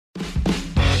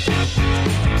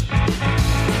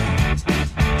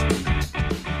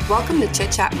Welcome to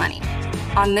Chit Chat Money.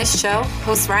 On this show,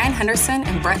 hosts Ryan Henderson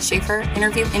and Brett Schaefer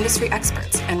interview industry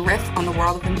experts and riff on the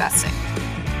world of investing.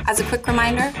 As a quick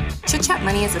reminder, Chit Chat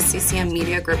Money is a CCM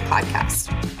Media Group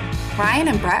podcast. Ryan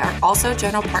and Brett are also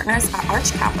general partners at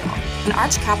Arch Capital, and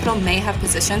Arch Capital may have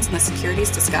positions in the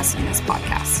securities discussed in this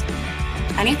podcast.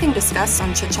 Anything discussed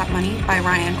on Chit Chat Money by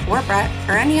Ryan or Brett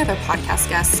or any other podcast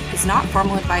guests is not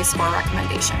formal advice or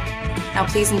recommendation. Now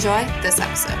please enjoy this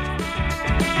episode.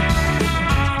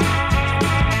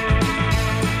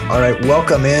 All right,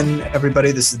 welcome in,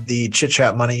 everybody. This is the Chit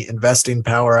Chat Money Investing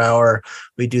Power Hour.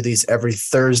 We do these every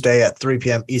Thursday at 3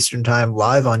 p.m. Eastern Time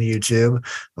live on YouTube.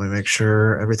 Let me make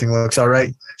sure everything looks all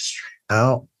right.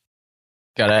 Oh,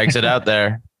 gotta exit out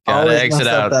there. Gotta exit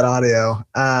out that audio.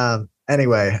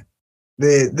 Anyway,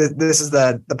 this is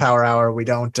the Power Hour. We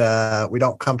don't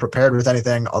come prepared with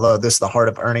anything. Although this is the heart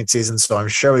of earnings season, so I'm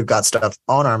sure we've got stuff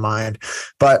on our mind.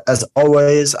 But as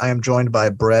always, I am joined by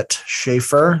Brett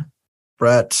Schaefer.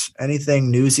 Brett,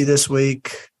 anything newsy this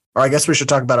week? Or I guess we should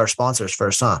talk about our sponsors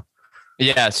first, huh?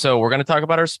 Yeah, so we're going to talk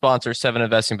about our sponsor, Seven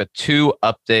Investing, but two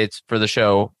updates for the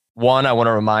show. One, I want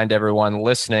to remind everyone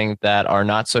listening that our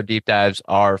Not So Deep Dives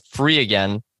are free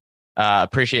again.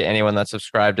 Appreciate anyone that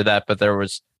subscribed to that, but there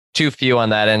was too few on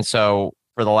that end. So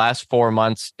for the last 4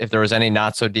 months, if there was any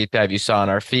Not So Deep Dive you saw on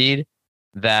our feed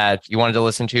that you wanted to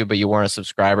listen to, but you weren't a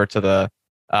subscriber to the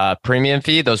premium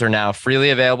feed, those are now freely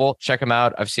available. Check them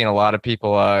out. I've seen a lot of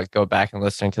people go back and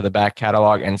listening to the back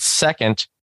catalog. And second,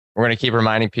 we're going to keep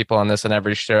reminding people on this and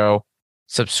every show,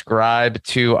 subscribe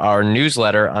to our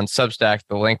newsletter on Substack.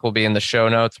 The link will be in the show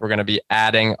notes. We're going to be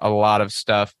adding a lot of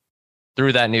stuff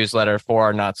through that newsletter for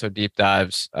our Not So Deep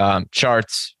Dives,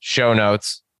 charts, show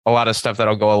notes, a lot of stuff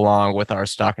that'll go along with our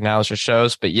stock analysis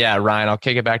shows. But yeah, Ryan, I'll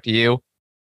kick it back to you.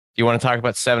 If you want to talk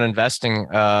about Seven Investing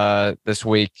this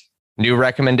week, new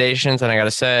recommendations, and I got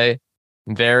to say,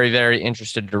 I'm very, very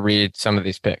interested to read some of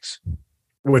these picks.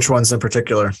 Which ones in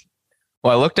particular?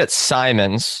 Well, I looked at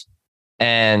Simon's,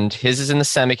 and his is in the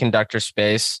semiconductor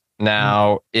space.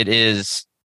 Now, it is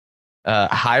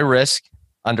high risk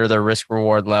under their risk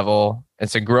reward level.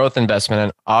 It's a growth investment,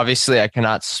 and obviously I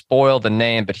cannot spoil the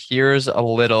name, but here's a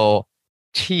little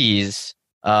tease,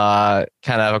 kind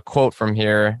of a quote from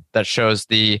here that shows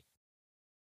the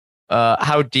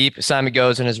how deep Simon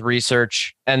goes in his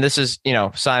research. And this is,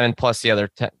 Simon plus the other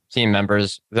team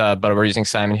members, but we're using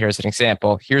Simon here as an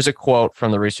example. Here's a quote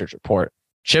from the research report.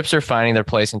 Chips are finding their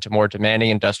place into more demanding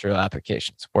industrial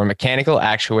applications where mechanical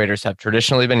actuators have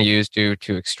traditionally been used due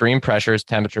to extreme pressures,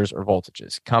 temperatures, or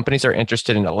voltages. Companies are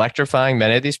interested in electrifying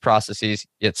many of these processes,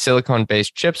 yet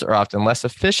silicone-based chips are often less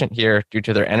efficient here due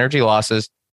to their energy losses,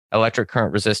 electric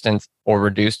current resistance, or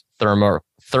reduced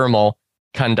thermal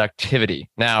conductivity.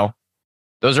 Now,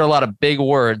 those are a lot of big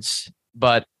words,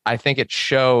 but I think it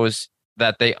shows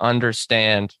that they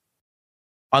understand,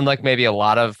 unlike maybe a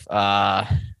lot of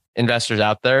investors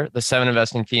out there, the Seven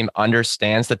Investing team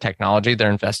understands the technology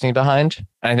they're investing behind.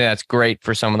 And I think that's great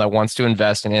for someone that wants to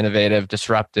invest in innovative,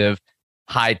 disruptive,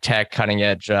 high-tech,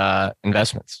 cutting-edge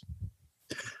investments.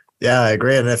 Yeah, I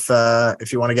agree. And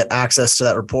if you want to get access to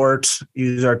that report,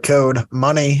 use our code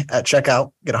MONEY at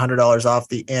checkout. Get $100 off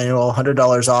the annual,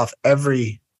 $100 off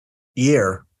every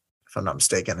year, if I'm not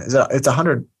mistaken. It's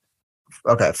 100?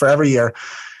 Okay, for every year,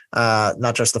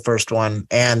 not just the first one.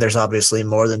 And there's obviously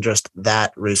more than just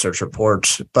that research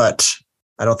report, but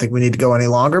I don't think we need to go any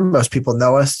longer. Most people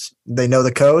know us. They know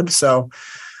the code. So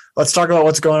let's talk about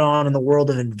what's going on in the world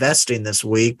of investing this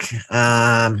week.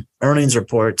 Earnings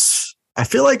reports. I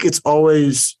feel like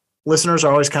listeners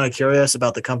are always kind of curious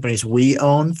about the companies we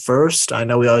own first. I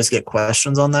know we always get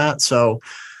questions on that. So,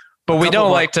 but we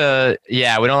don't like to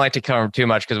cover too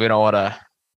much because we don't want to,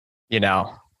 we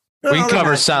can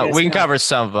cover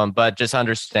some of them, but just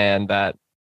understand that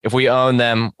if we own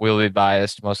them, we'll be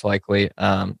biased most likely.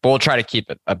 But we'll try to keep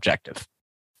it objective.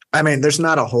 I mean, there's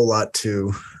not a whole lot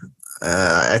to,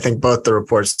 I think both the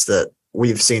reports that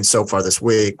we've seen so far this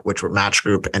week, which were Match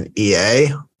Group and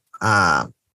EA,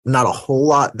 not a whole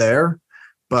lot there,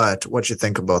 but what you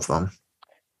think of both of them?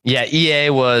 Yeah,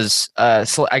 EA was,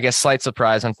 I guess, slight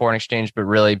surprise on foreign exchange, but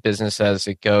really business as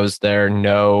it goes there.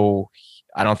 No,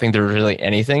 I don't think there's really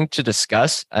anything to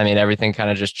discuss. I mean, everything kind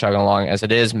of just chugging along as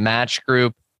it is. Match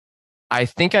Group, I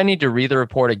think I need to read the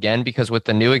report again because with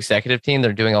the new executive team,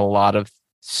 they're doing a lot of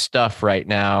stuff right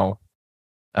now.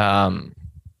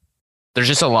 There's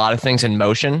just a lot of things in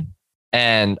motion.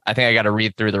 And I think I got to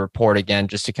read through the report again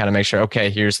just to kind of make sure, okay,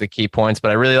 here's the key points.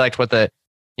 But I really liked what what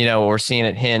we're seeing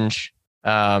at Hinge.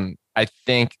 I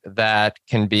think that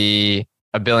can be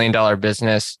a $1 billion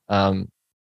business.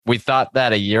 We thought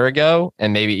that a year ago,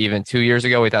 and maybe even 2 years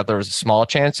ago, we thought there was a small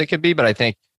chance it could be. But I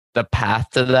think the path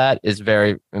to that is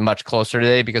very much closer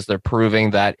today because they're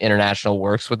proving that international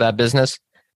works with that business.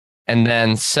 And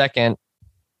then second,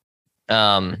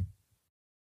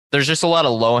 there's just a lot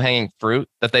of low-hanging fruit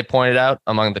that they pointed out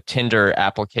among the Tinder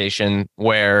application,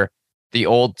 where the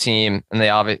old team, and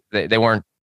they weren't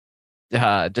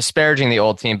disparaging the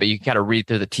old team, but you kind of read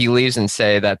through the tea leaves and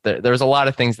say that there's a lot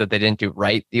of things that they didn't do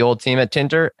right, the old team at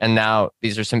Tinder. And now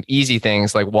these are some easy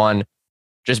things, like one,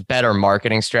 just better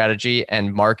marketing strategy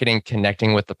and marketing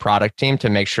connecting with the product team to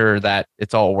make sure that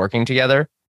it's all working together.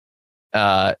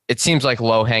 It seems like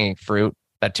low-hanging fruit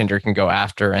that Tinder can go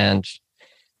after. And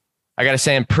I got to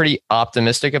say, I'm pretty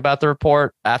optimistic about the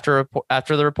report after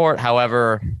the report.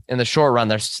 However, in the short run,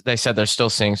 they said they're still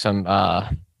seeing some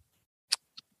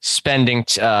spending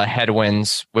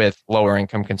headwinds with lower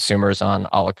income consumers on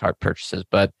a la carte purchases.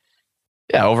 But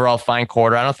yeah, overall fine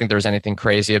quarter. I don't think there's anything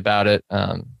crazy about it.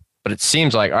 But it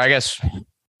seems like, or I guess,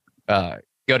 go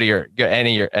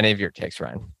any of your takes,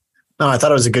 Ryan. No, I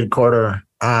thought it was a good quarter.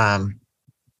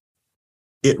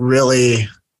 It really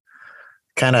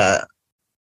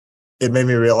it made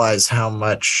me realize how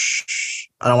much,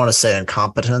 I don't want to say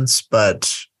incompetence,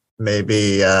 but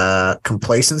maybe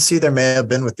complacency there may have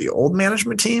been with the old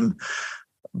management team.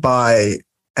 I've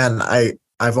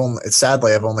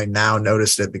only now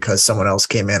noticed it because someone else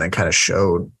came in and kind of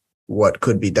showed what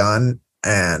could be done,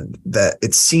 and that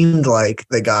it seemed like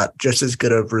they got just as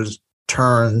good of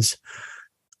returns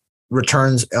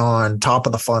on top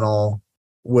of the funnel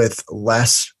with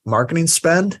less marketing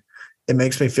spend. It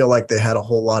makes me feel like they had a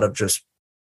whole lot of just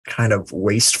kind of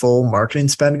wasteful marketing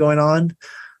spend going on.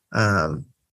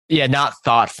 Not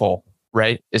thoughtful,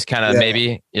 right? Is kind of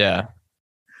maybe.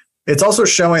 It's also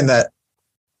showing that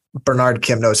Bernard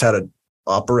Kim knows how to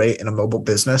operate in a mobile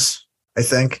business, I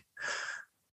think.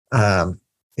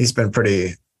 He's been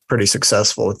pretty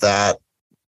successful with that.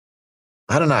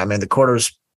 I don't know. I mean,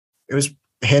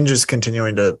 Hinge is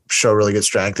continuing to show really good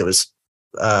strength. It was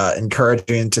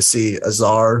encouraging to see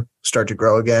Azar start to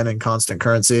grow again in constant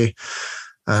currency.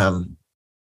 They're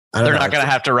not going to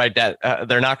have to write that.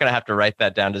 They're not going to have to write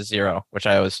that down to zero, which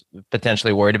I was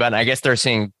potentially worried about. And I guess they're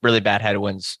seeing really bad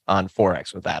headwinds on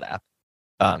Forex with that app,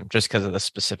 just because of the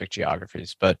specific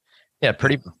geographies. But yeah,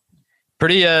 pretty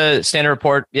standard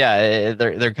report. Yeah,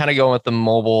 they're kind of going with the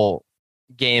mobile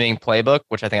gaming playbook,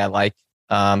 which I think I like.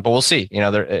 But we'll see.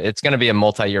 It's going to be a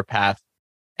multi-year path.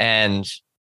 And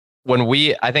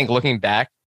I think looking back,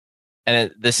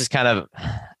 and this is kind of,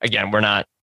 again, we're not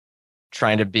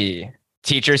trying to be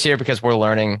teachers here because we're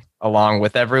learning along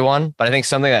with everyone. But I think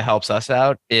something that helps us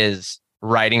out is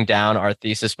writing down our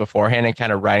thesis beforehand and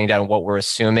kind of writing down what we're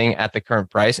assuming at the current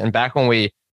price. And back when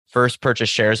we first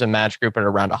purchased shares of Match Group at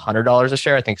around $100 a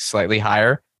share, I think slightly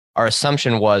higher, our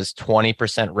assumption was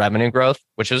 20% revenue growth,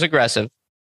 which was aggressive.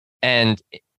 And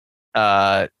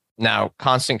now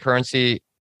constant currency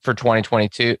for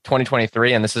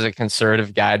 2023, and this is a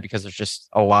conservative guide because there's just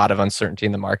a lot of uncertainty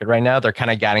in the market right now. They're kind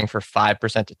of guiding for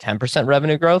 5% to 10%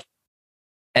 revenue growth.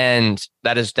 And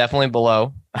that is definitely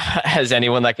below, as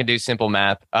anyone that can do simple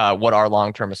math, what our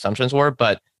long-term assumptions were.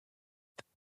 But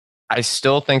I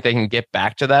still think they can get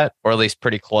back to that, or at least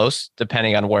pretty close,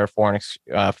 depending on where foreign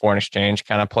exchange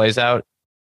kind of plays out.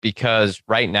 Because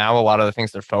right now, a lot of the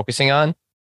things they're focusing on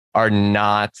are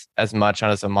not as much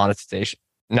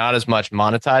not as much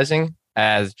monetizing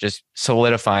as just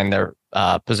solidifying their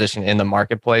position in the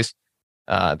marketplace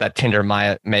that Tinder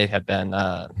may have been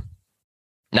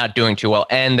not doing too well.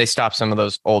 And they stopped some of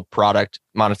those old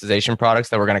monetization products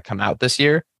that were going to come out this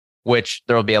year, which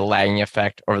there will be a lagging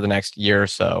effect over the next year or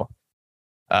so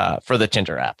for the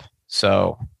Tinder app.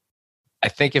 So I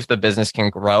think if the business can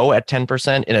grow at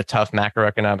 10% in a tough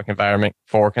macroeconomic environment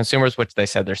for consumers, which they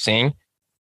said they're seeing,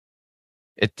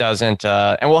 it doesn't,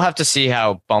 and we'll have to see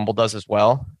how Bumble does as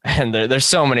well. And there's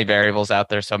so many variables out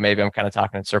there, so maybe I'm kind of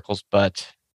talking in circles.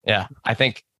 But yeah, I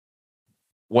think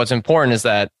what's important is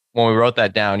that when we wrote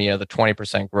that down, the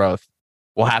 20% growth,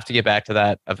 we'll have to get back to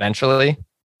that eventually.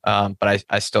 But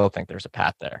I still think there's a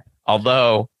path there.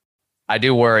 Although I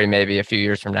do worry maybe a few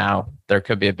years from now, there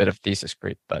could be a bit of thesis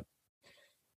creep, but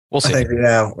we'll see. I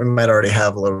think, we might already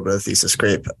have a little bit of thesis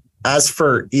creep. As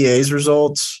for EA's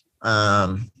results,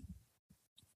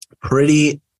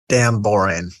 pretty damn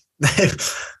boring.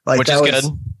 Which is good.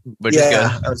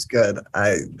 That was good.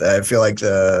 I feel like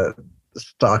the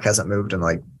stock hasn't moved in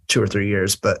like 2 or 3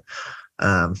 years, but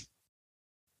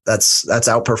that's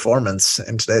outperformance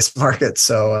in today's market.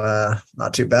 So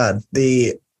not too bad.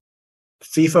 The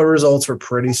FIFA results were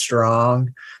pretty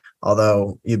strong,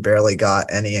 although you barely got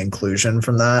any inclusion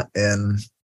from that in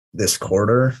this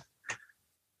quarter.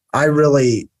 I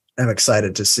really am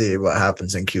excited to see what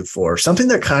happens in Q4. Something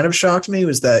that kind of shocked me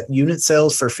was that unit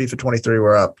sales for FIFA 23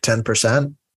 were up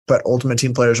 10%, but Ultimate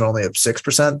Team players are only up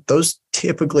 6%. Those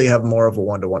typically have more of a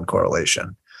 1-to-1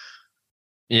 correlation.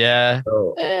 Yeah.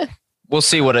 So, we'll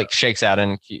see what it shakes out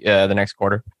in the next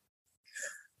quarter.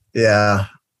 Yeah.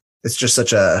 It's just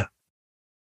such a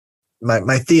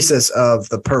my thesis of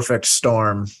the perfect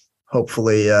storm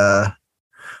hopefully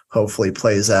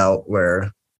plays out,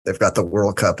 where they've got the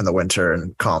World Cup in the winter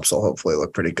and comps will hopefully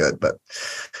look pretty good, but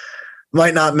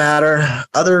might not matter.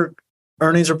 Other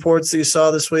earnings reports that you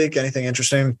saw this week, anything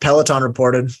interesting? Peloton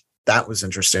reported. That was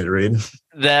interesting to read.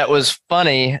 That was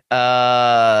funny.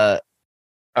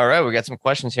 All right, we got some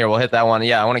questions here. We'll hit that one.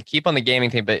 Yeah, I want to keep on the gaming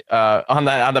thing, but on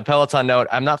the Peloton note,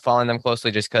 I'm not following them closely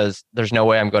just because there's no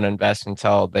way I'm going to invest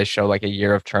until they show like a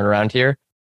year of turnaround here.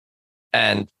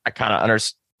 And I kind of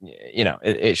understand,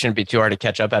 it shouldn't be too hard to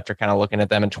catch up after kind of looking at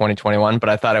them in 2021. But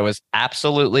I thought it was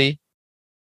absolutely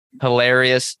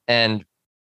hilarious and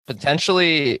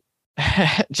potentially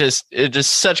just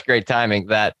such great timing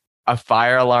that a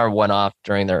fire alarm went off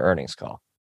during their earnings call.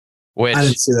 Which I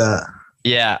didn't see that.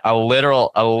 Yeah, a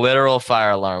literal fire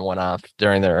alarm went off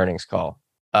during their earnings call.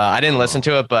 I didn't listen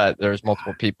to it, but there's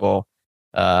multiple people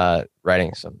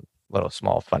writing some little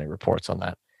small funny reports on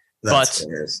that. That's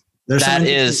hilarious. There's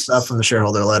some stuff from the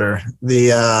shareholder letter.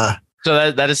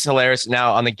 So that is hilarious.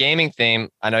 Now on the gaming theme,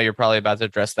 I know you're probably about to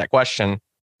address that question.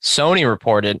 Sony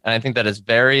reported, and I think that is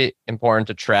very important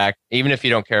to track, even if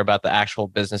you don't care about the actual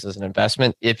business as an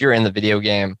investment. If you're in the video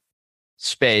game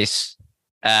space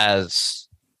as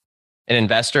an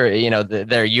investor,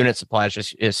 their unit supply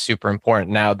is super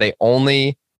important. Now, they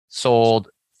only sold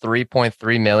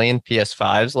 3.3 million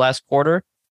PS5s last quarter.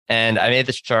 And I made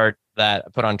this chart that I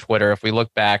put on Twitter. If we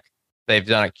look back, they've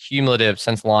done a cumulative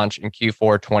since launch in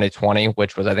Q4 2020,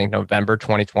 which was, I think, November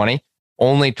 2020,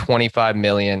 only 25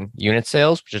 million unit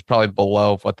sales, which is probably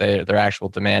below what their actual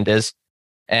demand is.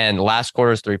 And last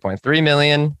quarter is 3.3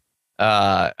 million.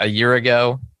 A year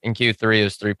ago in Q3, it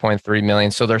was 3.3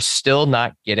 million. So they're still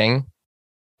not getting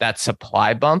that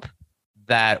supply bump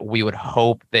that we would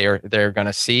hope they're going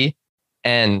to see.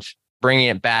 And bringing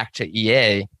it back to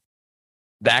EA,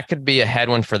 that could be a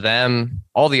headwind for them,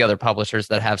 all the other publishers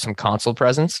that have some console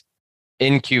presence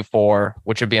in Q4,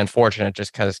 which would be unfortunate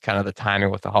just because kind of the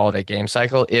timing with the holiday game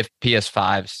cycle if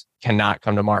PS5s cannot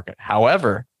come to market.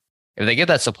 However, if they get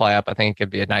that supply up, I think it could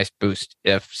be a nice boost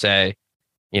if, say,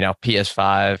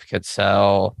 PS5 could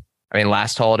sell. I mean,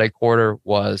 last holiday quarter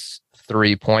was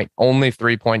only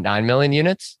 3.9 million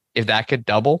units. If that could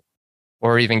double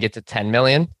or even get to 10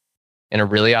 million in a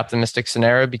really optimistic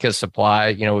scenario, because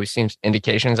supply, we've seen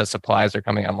indications that supplies are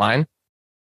coming online,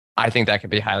 I think that could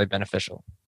be highly beneficial.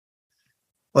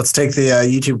 Let's take the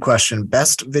YouTube question.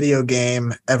 Best video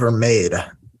game ever made?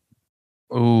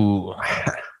 Ooh.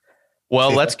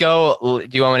 Well, let's go.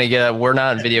 Do you want me to get, we're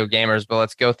not video gamers, but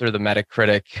let's go through the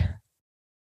Metacritic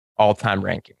all-time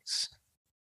rankings.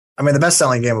 I mean, the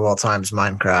best-selling game of all time is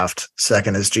Minecraft.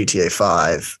 Second is GTA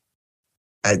 5.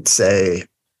 I'd say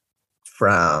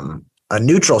from a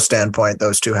neutral standpoint,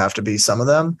 those two have to be some of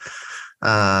them.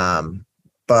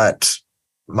 But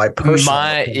my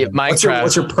personal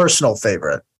what's your personal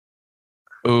favorite?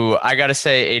 Ooh, I got to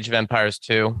say Age of Empires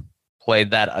 2.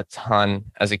 Played that a ton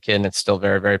as a kid, and it's still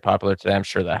very, very popular today. I'm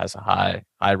sure that has a high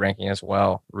ranking as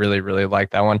well. Really, really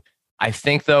like that one. I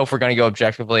think, though, if we're going to go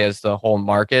objectively as the whole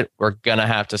market, we're going to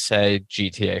have to say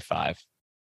GTA 5.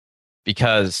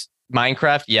 Because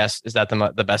Minecraft, yes, is that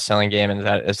the best-selling game, and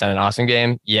is that an awesome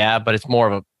game? Yeah, but it's more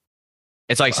of a...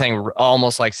 It's like saying,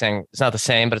 almost like saying, it's not the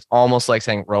same, but it's almost like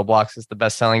saying Roblox is the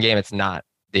best-selling game. It's not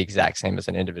the exact same as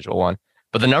an individual one.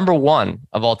 But the number one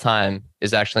of all time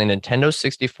is actually a Nintendo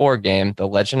 64 game, The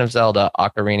Legend of Zelda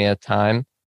Ocarina of Time.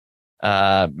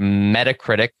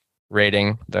 Metacritic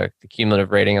rating, the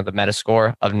cumulative rating of the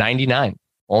Metascore of 99.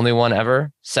 Only one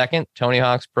ever. Second, Tony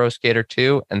Hawk's Pro Skater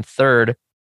 2. And third,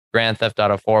 Grand Theft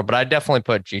Auto 4. But I definitely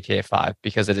put GTA 5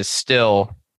 because it is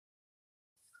still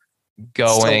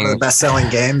going... Still one of the best-selling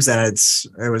games, and it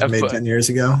was made 10 years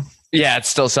ago. Yeah, it's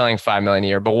still selling 5 million a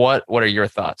year. But what are your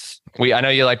thoughts? I know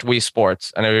you liked Wii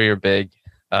Sports. I know you're a big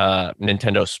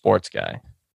Nintendo sports guy.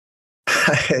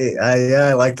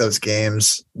 I like those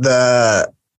games.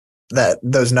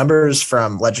 Those numbers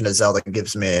from Legend of Zelda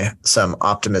gives me some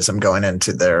optimism going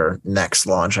into their next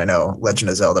launch. I know Legend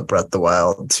of Zelda Breath of the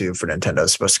Wild 2 for Nintendo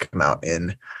is supposed to come out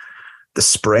in the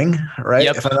spring, right?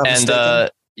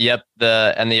 Yep.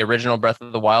 The original Breath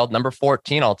of the Wild, number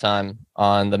 14 all time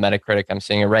on the Metacritic. I'm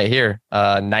seeing it right here.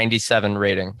 97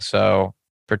 rating. So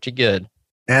pretty good.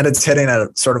 And it's hitting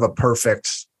at sort of a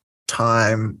perfect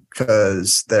time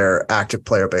because their active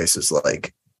player base is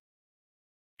like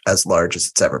as large as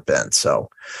it's ever been. So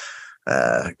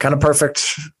kind of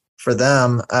perfect for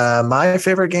them. My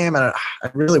favorite game, and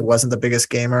I really wasn't the biggest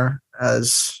gamer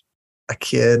as a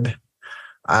kid.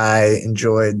 I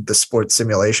enjoyed the sports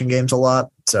simulation games a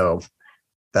lot. So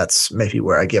that's maybe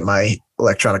where I get my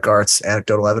Electronic Arts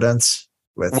anecdotal evidence.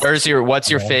 What's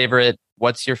your favorite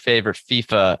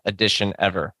FIFA edition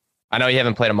ever? I know you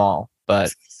haven't played them all,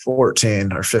 but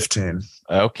 14 or 15.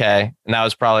 Okay. And that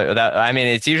was probably that. I mean,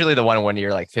 it's usually the one when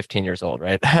you're like 15 years old,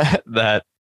 right? Yeah,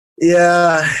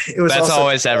 it was. That's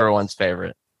always everyone's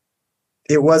favorite.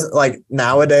 It wasn't like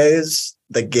nowadays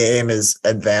the game is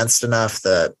advanced enough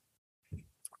that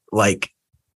like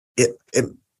it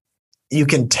you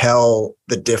can tell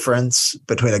the difference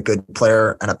between a good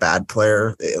player and a bad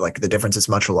player. Like the difference is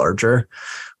much larger.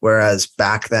 Whereas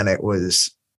back then it was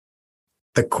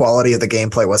the quality of the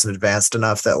gameplay wasn't advanced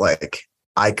enough that like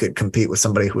I could compete with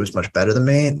somebody who was much better than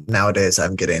me. Nowadays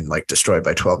I'm getting like destroyed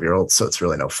by 12-year-olds. So it's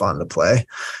really no fun to play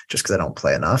just because I don't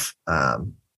play enough.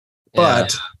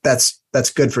 But that's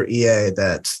good for EA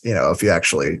that, you know, if you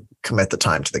actually commit the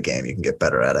time to the game, you can get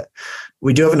better at it.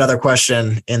 We do have another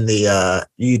question in the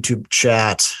YouTube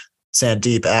chat.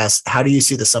 Sandeep asked, how do you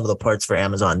see the sum of the parts for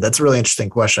Amazon? That's a really interesting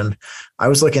question. I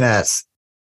was looking at,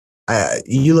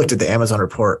 you looked at the Amazon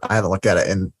report. I haven't looked at it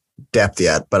in depth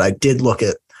yet, but I did look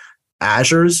at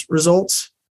Azure's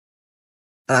results.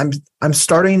 And I'm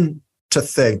starting to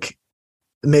think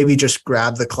maybe just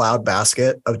grab the cloud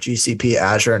basket of GCP,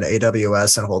 Azure, and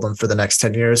AWS and hold them for the next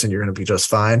 10 years, and you're going to be just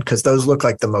fine, because those look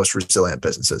like the most resilient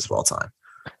businesses of all time.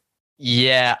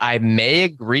 Yeah, I may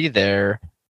agree there.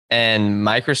 And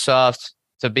Microsoft,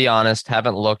 to be honest,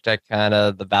 haven't looked at kind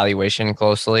of the valuation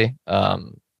closely.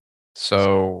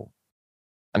 So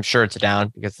I'm sure it's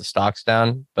down because the stock's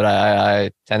down, but I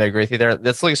tend to agree with you there.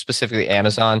 Let's look specifically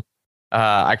Amazon.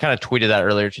 I kind of tweeted that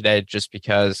earlier today just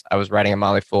because I was writing a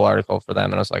Motley Fool article for them,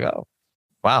 and I was like, oh,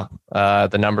 wow,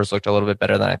 the numbers looked a little bit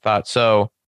better than I thought.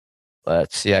 So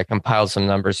let's see, I compiled some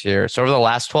numbers here. So over the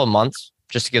last 12 months,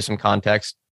 just to give some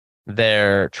context,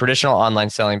 their traditional online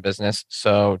selling business,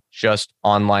 so just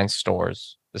online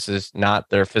stores, this is not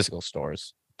their physical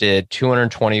stores, did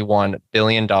 $221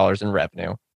 billion in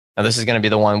revenue. Now, this is going to be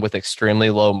the one with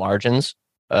extremely low margins,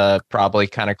 probably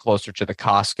kind of closer to the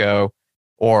Costco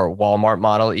or Walmart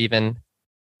model even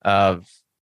of,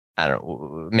 I don't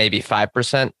know, maybe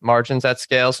 5% margins at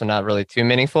scale. So not really too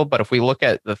meaningful. But if we look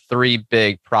at the three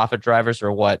big profit drivers,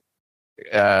 or what,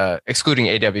 excluding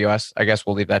AWS, I guess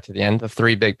we'll leave that to the end. The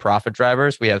three big profit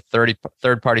drivers, we have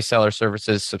third-party seller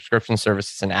services, subscription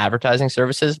services, and advertising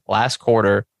services. Last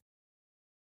quarter,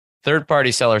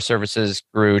 third-party seller services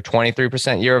grew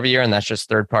 23% year over year, and that's just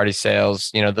third-party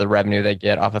sales, you know, the revenue they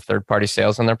get off of third-party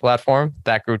sales on their platform.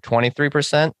 That grew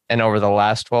 23%, and over the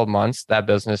last 12 months, that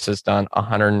business has done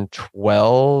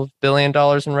 $112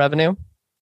 billion in revenue.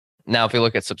 Now, if we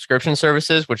look at subscription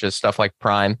services, which is stuff like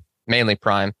Prime, mainly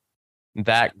Prime,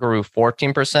 that grew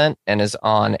 14% and is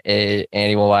on a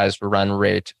annualized run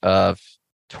rate of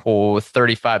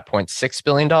 $35.6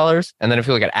 billion. And then if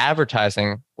you look at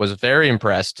advertising, was very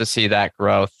impressed to see that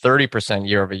grow 30%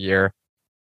 year over year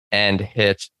and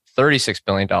hit $36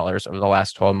 billion over the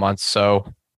last 12 months.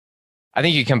 So I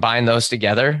think you combine those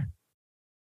together,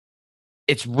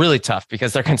 it's really tough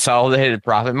because their consolidated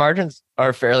profit margins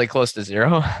are fairly close to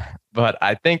zero. But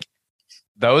I think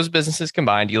those businesses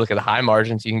combined, you look at the high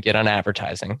margins you can get on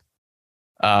advertising.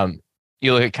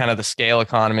 You look at kind of the scale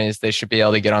economies, they should be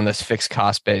able to get on this fixed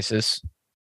cost basis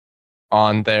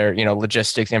on their, you know,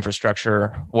 logistics, infrastructure,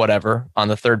 whatever, on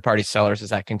the third-party sellers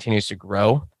as that continues to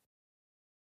grow.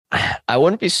 I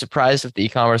wouldn't be surprised if the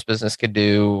e-commerce business could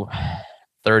do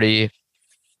 $30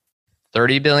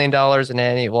 billion in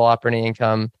annual operating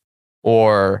income,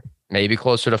 or maybe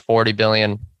closer to $40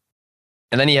 billion.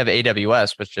 And then you have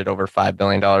AWS, which did over $5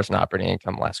 billion in operating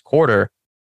income last quarter.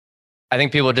 I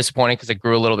think people are disappointed because it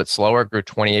grew a little bit slower. It grew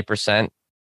 28%.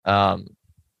 The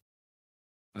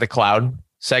cloud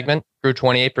segment grew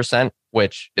 28%,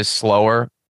 which is slower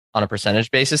on a percentage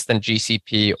basis than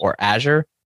GCP or Azure,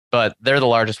 but they're the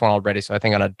largest one already. So I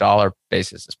think on a dollar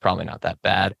basis, it's probably not that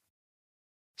bad.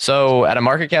 So at a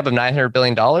market cap of $900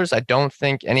 billion, I don't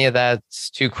think any of that's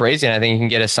too crazy. And I think you can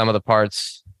get a sum of the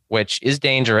parts, which is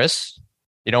dangerous.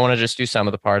 You don't want to just do sum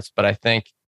of the parts, but I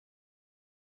think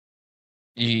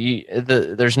you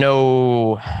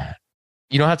don't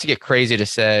have to get crazy to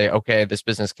say, okay, this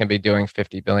business can be doing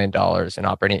 $50 billion in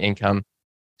operating income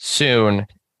soon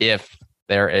if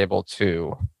they're able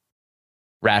to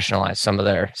rationalize some of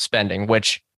their spending,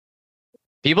 which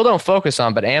people don't focus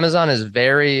on. But Amazon is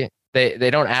they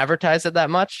don't advertise it that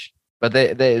much, but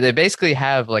they basically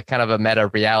have like kind of a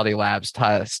Meta Reality Labs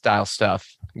style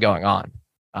stuff going on.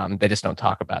 They just don't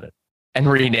talk about it and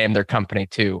rename their company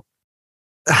too.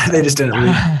 They just they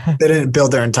didn't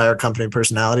build their entire company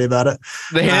personality about it.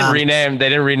 They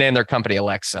didn't rename their company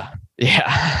Alexa.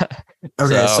 Yeah.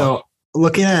 Okay. So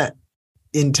looking at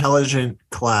Intelligent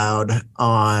Cloud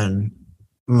on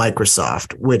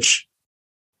Microsoft, which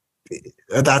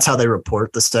that's how they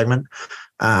report the segment.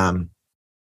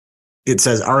 It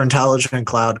says our Intelligent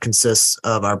Cloud consists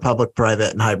of our public,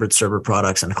 private, and hybrid server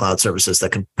products and cloud services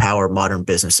that can power modern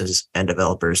businesses and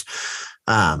developers.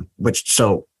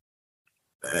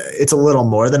 It's a little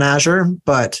more than Azure,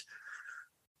 but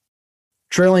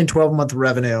trailing 12-month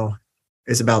revenue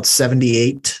is about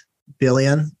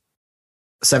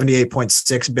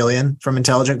 78.6 billion from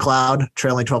Intelligent Cloud.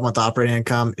 Trailing 12-month operating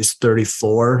income is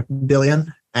 34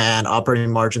 billion, and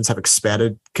operating margins have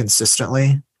expanded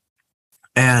consistently.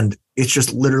 And it's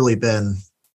just literally been,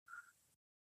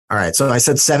 all right. So I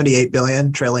said 78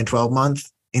 billion trailing 12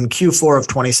 month. In Q4 of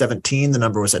 2017, the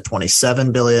number was at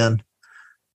 27 billion.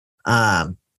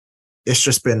 It's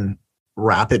just been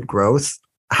rapid growth.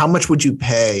 How much would you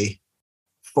pay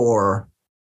for,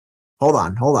 hold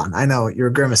on. I know you're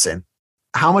grimacing.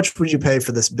 How much would you pay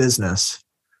for this business,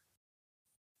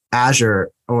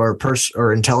 Azure or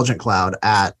Intelligent Cloud,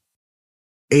 at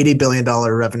 $80 billion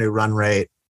revenue run rate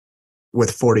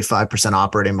with 45%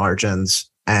 operating margins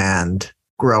and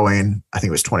growing, I think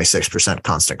it was 26%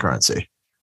 constant currency?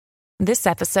 This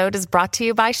episode is brought to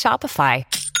you by Shopify.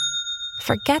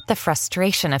 Forget the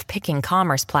frustration of picking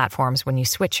commerce platforms when you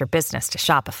switch your business to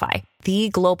Shopify, the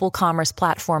global commerce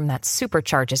platform that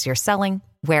supercharges your selling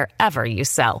wherever you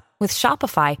sell. With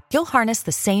Shopify, you'll harness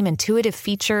the same intuitive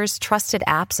features, trusted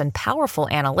apps, and powerful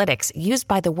analytics used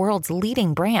by the world's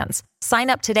leading brands.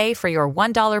 Sign up today for your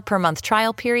 $1 per month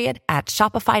trial period at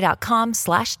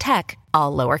shopify.com/tech,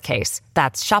 all lowercase.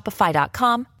 That's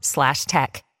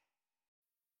shopify.com/tech.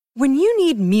 When you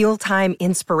need mealtime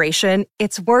inspiration,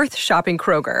 it's worth shopping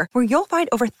Kroger, where you'll find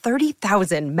over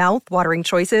 30,000 mouth-watering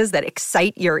choices that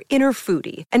excite your inner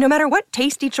foodie. And no matter what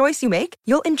tasty choice you make,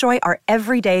 you'll enjoy our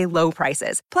everyday low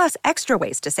prices, plus extra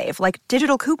ways to save, like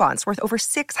digital coupons worth over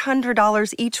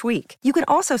 $600 each week. You can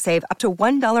also save up to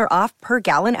 $1 off per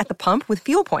gallon at the pump with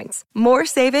fuel points. More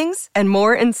savings and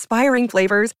more inspiring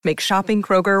flavors make shopping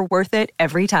Kroger worth it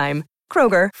every time.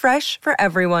 Kroger, fresh for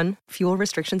everyone. Fuel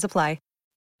restrictions apply.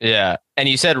 Yeah. And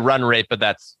you said run rate, but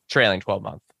that's trailing 12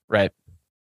 month, right?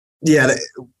 Yeah. But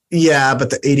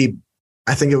the 80,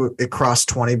 I think it crossed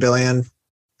 20 billion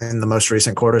in the most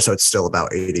recent quarter. So it's still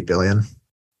about 80 billion.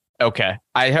 Okay.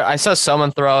 I saw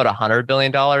someone throw out $100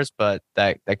 billion, but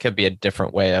that could be a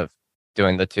different way of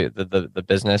doing the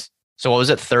business. So what was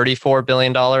it? $34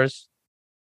 billion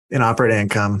in operating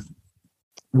income.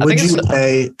 Would you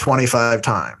pay 25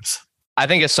 times? I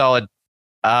think a solid,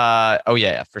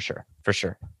 for sure.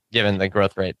 Given the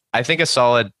growth rate, I think a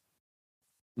solid,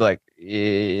 like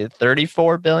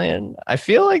 34 billion. I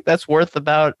feel like that's worth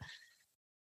about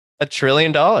 $1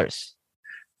 trillion.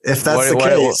 If that's the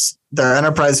case, their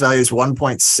enterprise value is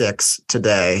 1.6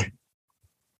 today.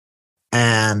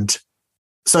 And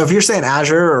so if you're saying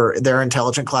Azure or their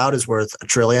Intelligent Cloud is worth $1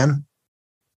 trillion,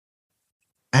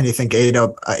 and you think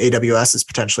AWS is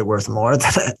potentially worth more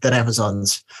than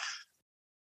Amazon's,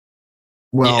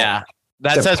 well, yeah.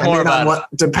 That says more about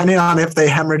depending on if they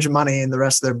hemorrhage money in the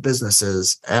rest of their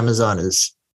businesses, Amazon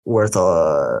is worth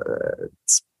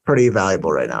it's pretty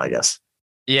valuable right now, I guess.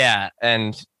 Yeah,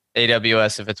 and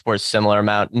AWS, if it's worth similar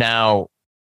amount now,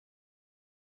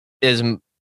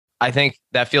 I think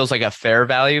that feels like a fair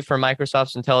value for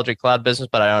Microsoft's Intelligent Cloud business,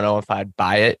 but I don't know if I'd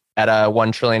buy it at a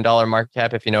 $1 trillion market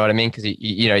cap, if you know what I mean, because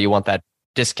you want that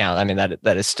discount. I mean,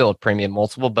 that is still a premium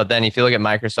multiple, but then if you look at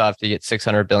Microsoft, you get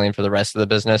 $600 billion for the rest of the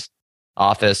business.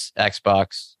 Office,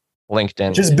 Xbox,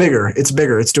 LinkedIn. Just bigger. It's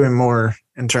bigger. It's doing more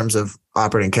in terms of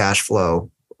operating cash flow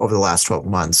over the last 12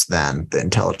 months than the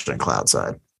Intelligent Cloud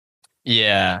side.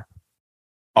 Yeah.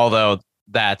 Although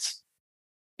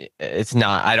it's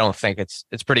not, I don't think it's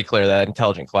pretty clear that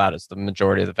Intelligent Cloud is the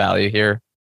majority of the value here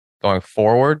going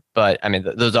forward. But I mean,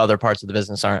 those other parts of the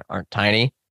business aren't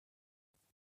tiny.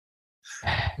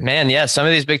 Man, yeah, some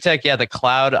of these big tech, the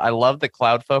cloud, I love the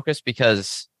cloud focus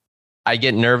because I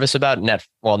get nervous about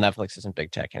Netflix isn't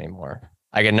big tech anymore.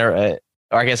 I get nervous,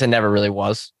 or I guess it never really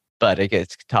was, but it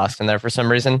gets tossed in there for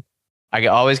some reason. I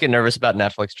always get nervous about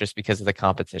Netflix just because of the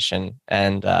competition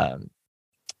and, the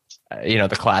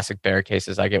classic bear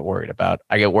cases I get worried about.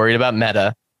 I get worried about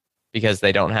Meta because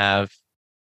they don't have,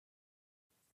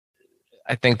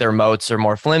 I think their moats are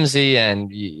more flimsy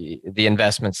and the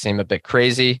investments seem a bit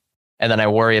crazy. And then I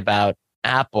worry about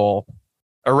Apple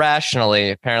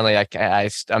irrationally, apparently,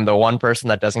 I'm the one person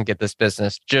that doesn't get this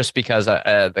business just because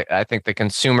I think the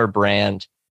consumer brand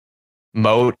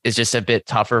moat is just a bit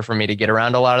tougher for me to get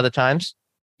around a lot of the times,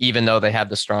 even though they have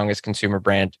the strongest consumer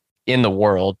brand in the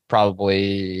world,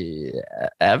 probably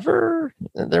ever.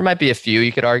 There might be a few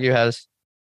you could argue has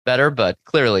better, but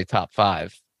clearly top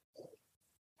 5.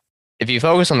 If you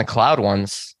focus on the cloud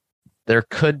ones, those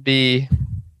could be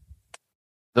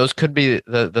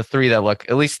the 3 that look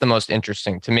at least the most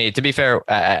interesting to me. To be fair,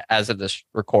 as of this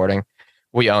recording,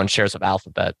 we own shares of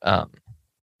Alphabet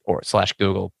or /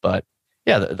 Google, but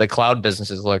yeah, the cloud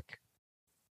businesses look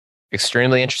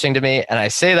extremely interesting to me. And I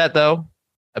say that though,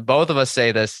 both of us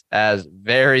say this as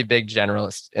very big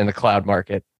generalists in the cloud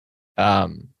market,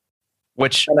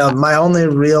 which my only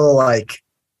real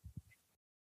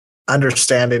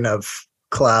understanding of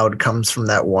cloud comes from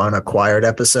that one Acquired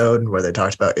episode where they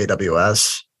talked about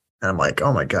AWS. And I'm like,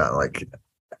 oh my God,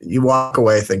 you walk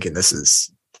away thinking this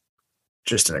is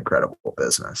just an incredible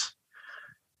business.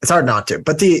 It's hard not to,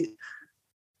 but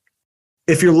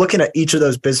if you're looking at each of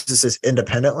those businesses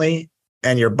independently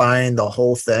and you're buying the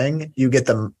whole thing, you get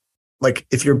them.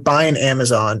 If you're buying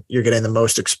Amazon, you're getting the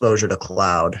most exposure to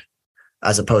cloud,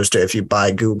 as opposed to if you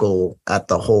buy Google at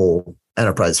the whole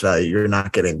enterprise value, you're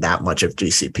not getting that much of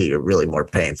GCP. You're really more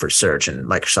paying for search, and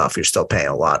Microsoft, you're still paying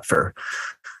a lot for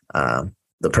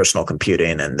the personal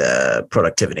computing and the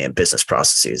productivity and business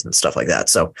processes and stuff like that.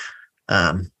 So,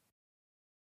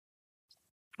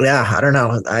 yeah, I don't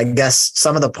know. I guess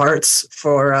some of the parts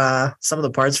for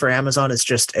Amazon is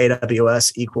just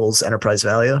AWS equals enterprise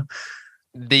value.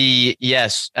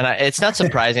 Yes, and it's not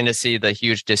surprising to see the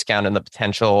huge discount and the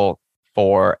potential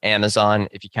for Amazon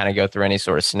if you kind of go through any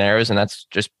sort of scenarios, and that's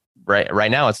just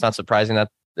right now. It's not surprising that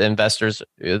the investors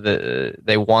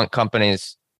they want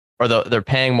companies, or they're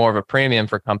paying more of a premium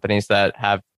for companies that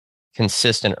have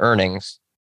consistent earnings.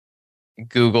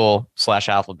 Google /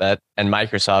 Alphabet and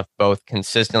Microsoft both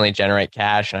consistently generate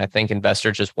cash, and I think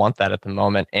investors just want that at the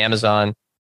moment. Amazon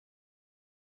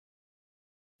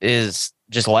is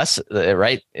just less,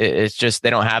 right? It's just they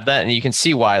don't have that, and you can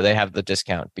see why they have the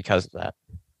discount because of that.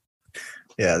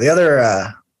 Yeah, the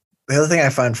other thing I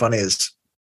find funny is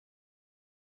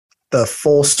the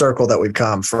full circle that we've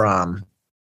come from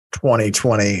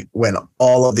 2020, when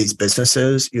all of these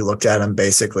businesses, you looked at them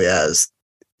basically as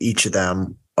each of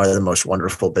them are the most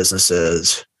wonderful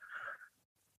businesses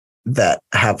that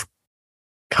have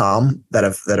come, that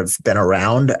have been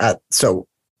around. So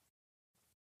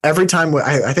every time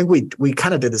I think we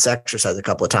kind of did this exercise a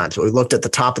couple of times, but we looked at the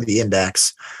top of the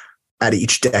index at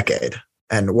each decade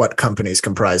and what companies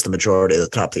comprise the majority of the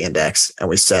top of the index. And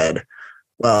we said,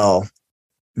 well,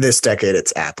 this decade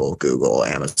it's Apple, Google,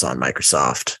 Amazon,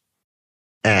 Microsoft.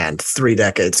 And 3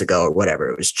 decades ago or whatever,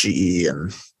 it was GE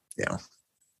and,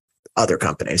 other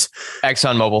companies.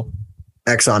 ExxonMobil.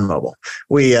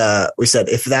 We said,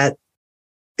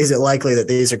 is it likely that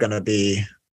these are going to be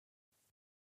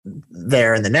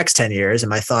there in the next 10 years? And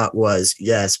my thought was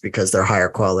yes, because they're higher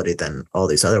quality than all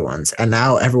these other ones. And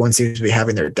now everyone seems to be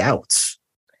having their doubts.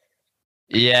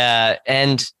 Yeah.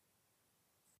 And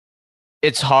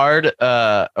it's hard.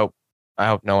 I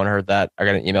hope no one heard that. I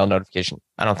got an email notification.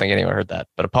 I don't think anyone heard that,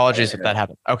 but apologies if that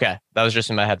happened. Okay. That was just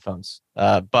in my headphones.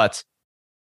 But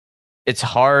it's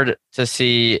hard to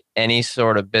see any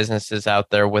sort of businesses out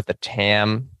there with a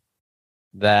TAM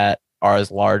that are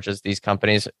as large as these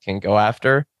companies can go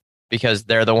after, because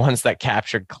they're the ones that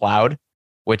captured cloud,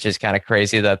 which is kind of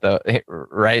crazy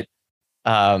right.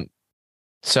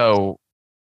 So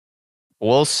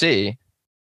we'll see,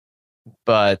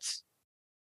 but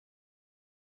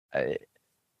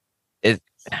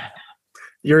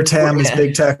your TAM is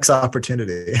big tech's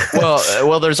opportunity.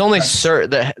 well, there's only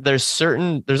certain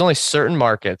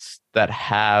markets that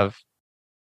have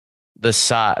the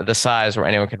size where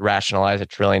anyone could rationalize $1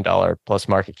 trillion plus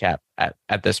market cap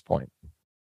at this point.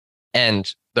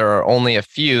 And there are only a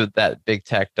few that big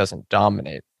tech doesn't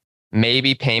dominate.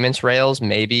 Maybe payments rails,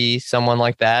 maybe someone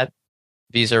like that.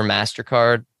 Visa or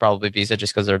MasterCard, probably Visa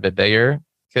just because they're a bit bigger,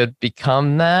 could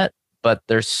become that, but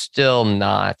they're still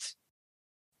not.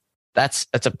 That's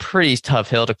a pretty tough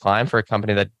hill to climb for a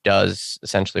company that does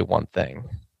essentially one thing.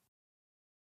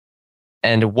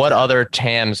 And what other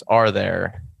TAMs are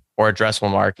there, or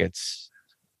addressable markets?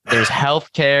 There's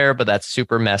healthcare, but that's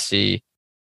super messy.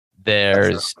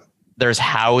 There's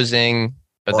housing,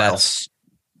 but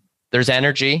there's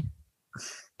energy,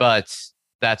 but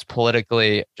that's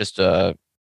politically just a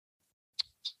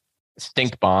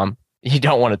stink bomb. You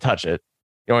don't want to touch it.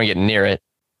 You don't want to get near it.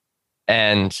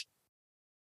 And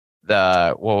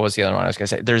what was the other one I was going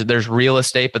to say? There's real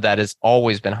estate, but that has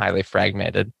always been highly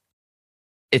fragmented.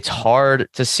 it's hard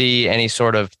to see any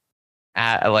sort of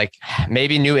like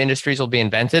maybe new industries will be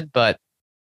invented, and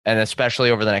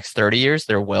especially over the next 30 years,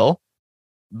 there will.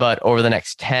 But over the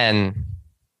next 10,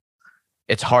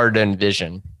 it's hard to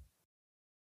envision.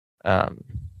 What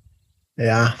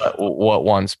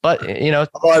ones? But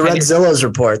I read Zillow's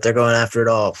report. They're going after it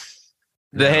all.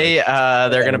 They're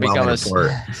going to become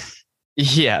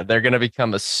they're going to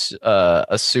become a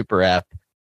super app.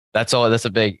 That's a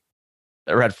big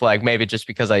red flag. Maybe just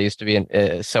because I used to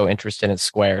be so interested in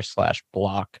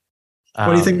Square/Block.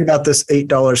 What do you think about this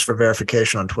 $8 for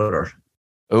verification on Twitter?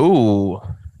 Ooh,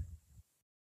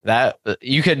 that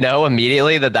you could know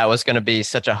immediately that was going to be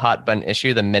such a hot button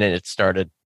issue the minute it started.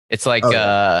 It's like,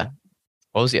 what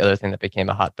was the other thing that became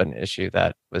a hot button issue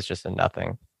that was just a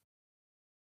nothing?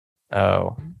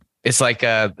 Oh, it's like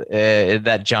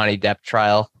that Johnny Depp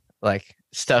trial, like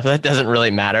stuff that doesn't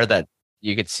really matter, that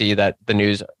you could see that the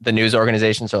news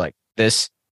organizations are like, this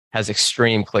has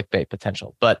extreme clickbait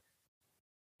potential. But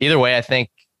either way, I think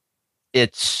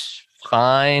it's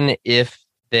fine if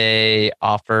they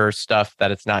offer stuff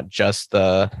that it's not just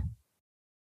the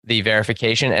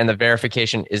verification, and the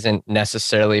verification isn't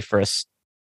necessarily for a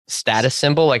status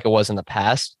symbol like it was in the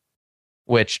past,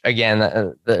 which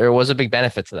again, there was a big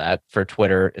benefit to that for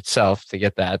Twitter itself to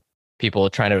get that, people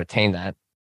trying to attain that,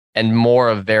 and more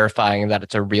of verifying that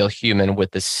it's a real human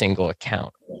with this single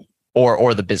account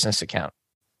or the business account.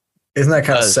 Isn't that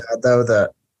kind of sad though,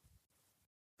 that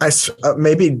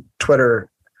maybe Twitter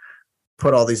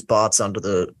put all these bots onto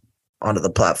the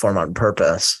platform on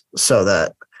purpose so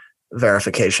that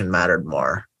verification mattered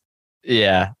more?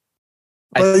 Yeah.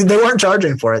 Well, they weren't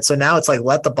charging for it. So now it's like,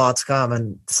 let the bots come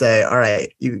and say, all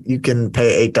right, you can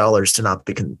pay $8 to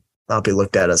not be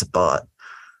looked at as a bot.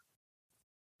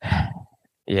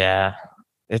 Yeah.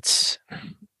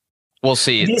 We'll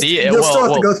see. You'll still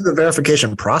have to go through the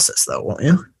verification process though, won't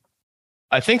you?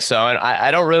 I think so. And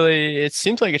I don't really, it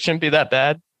seems like it shouldn't be that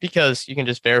bad because you can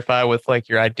just verify with like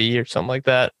your ID or something like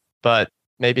that. But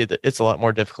maybe it's a lot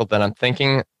more difficult than I'm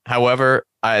thinking. However,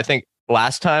 I think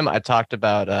last time I talked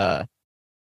about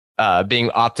being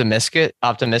optimistic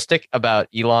about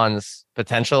Elon's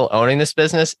potential owning this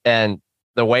business, and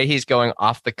the way he's going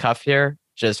off the cuff here,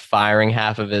 just firing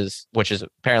half of his, which is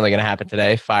apparently going to happen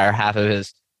today, fire half of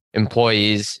his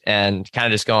employees and kind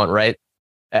of just going right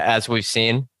as we've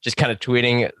seen, just kind of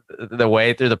tweeting the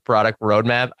way through the product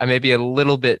roadmap. I may be a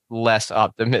little bit less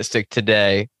optimistic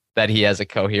today that he has a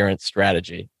coherent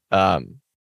strategy.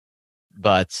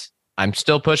 But I'm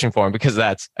still pushing for him because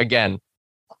that's, again,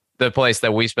 the place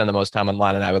that we spend the most time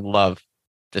online, and I would love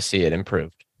to see it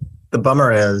improved. The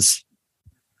bummer is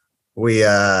we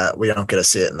don't get to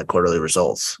see it in the quarterly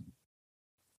results.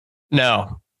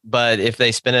 No, but if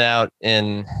they spin it out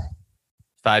in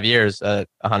 5 years at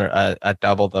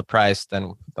double the price,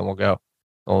 then we'll go.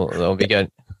 It'll be good.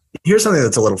 Here's something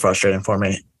that's a little frustrating for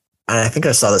me, and I think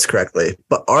I saw this correctly,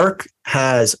 but ARK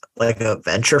has like a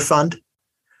venture fund,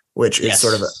 which is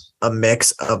sort of a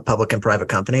mix of public and private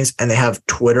companies, and they have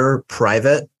Twitter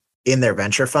private in their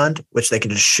venture fund, which they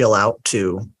can just shill out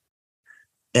to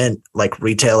and like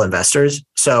retail investors.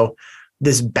 So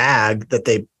this bag that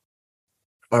they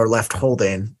are left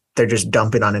holding, they're just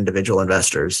dumping on individual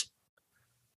investors.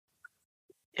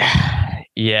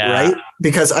 Yeah. Right?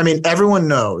 Because I mean, everyone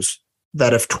knows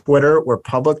that if Twitter were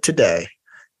public today,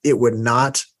 it would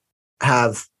not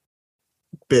have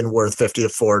been worth $50 to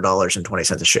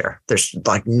 $4.20 a share. There's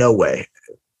like no way.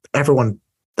 Everyone,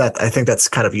 that I think that's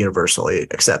kind of universally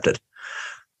accepted.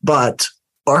 But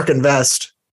ARK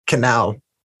Invest can now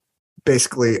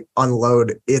basically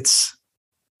unload its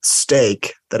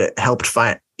stake that it helped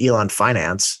Elon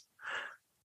finance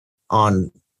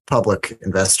on public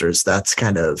investors. That's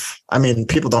kind of, I mean,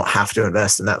 people don't have to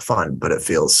invest in that fund, but it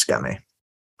feels scummy.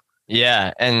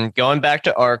 Yeah. And going back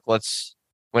to ARK, we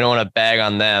don't want to bag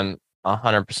on them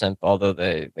 100%, although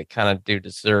they kind of do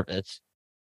deserve it.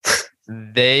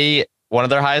 One of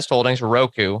their highest holdings,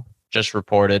 Roku, just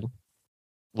reported.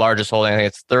 Largest holding, I think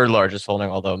it's third largest holding,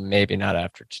 although maybe not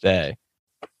after today.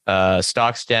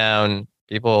 Stocks down.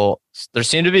 There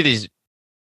seem to be these.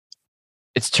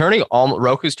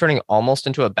 Roku's turning almost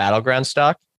into a battleground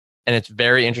stock, and it's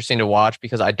very interesting to watch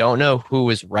because I don't know who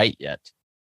is right yet.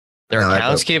 Their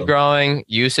accounts keep growing,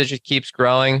 usage keeps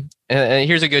growing, and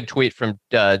here's a good tweet from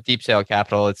Deep Sail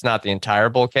Capital. It's not the entire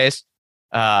bull case,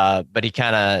 but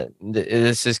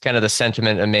this is kind of the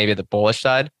sentiment of maybe the bullish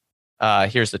side.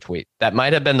 Here's the tweet. That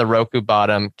might have been the Roku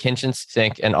bottom, kitchen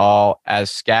sink and all,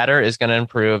 as scatter is going to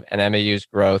improve and MAU's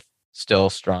growth still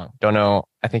strong. Don't know.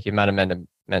 I think you might have meant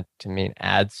to mean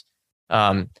ads.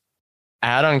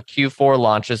 add on Q4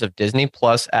 launches of Disney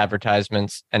Plus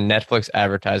advertisements and Netflix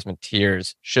advertisement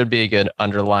tiers should be a good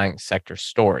underlying sector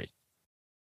story.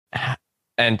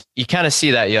 And you kind of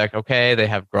see that. You're like, okay, they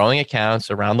have growing accounts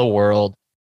around the world.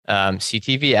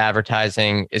 CTV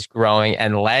advertising is growing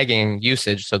and lagging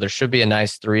usage. So there should be a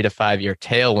nice 3 to 5 year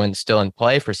tailwind still in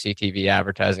play for CTV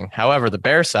advertising. However, the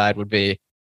bear side would be,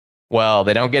 well,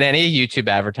 they don't get any YouTube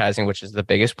advertising, which is the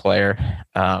biggest player.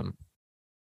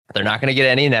 They're not going to get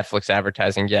any Netflix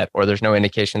advertising yet, or there's no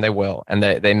indication they will. And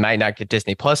they might not get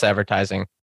Disney Plus advertising.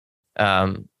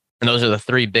 And those are the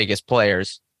 3 biggest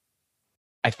players.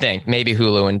 I think maybe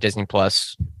Hulu and Disney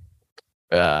Plus.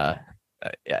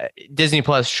 Disney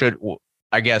Plus should,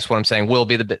 I guess what I'm saying, will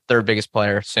be the 3rd biggest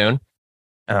player soon,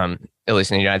 at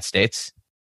least in the United States.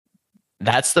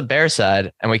 That's the bear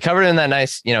side. And we covered it in that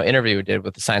nice, interview we did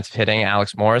with the Science of Hitting,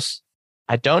 Alex Morris.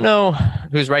 I don't know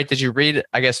who's right. Did you read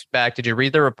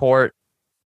the report?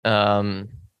 And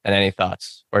any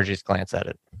thoughts, or just glance at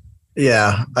it?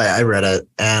 Yeah, I read it,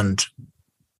 and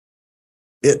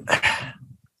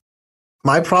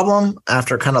my problem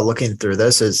after kind of looking through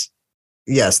this is,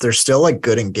 yes, there's still like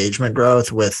good engagement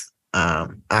growth with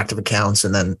active accounts,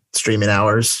 and then streaming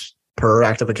hours per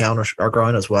active account are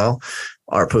growing as well.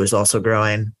 ARPU is also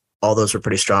growing. All those are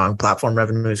pretty strong. Platform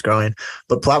revenue is growing,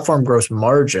 but platform gross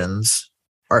margins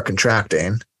are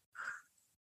contracting.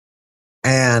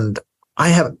 And I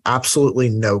have absolutely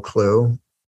no clue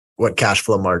what cash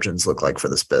flow margins look like for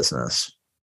this business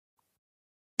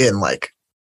in like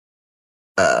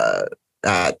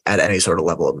at any sort of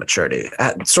level of maturity.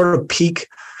 At sort of peak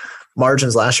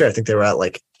margins last year, I think they were at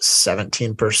like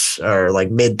 17% or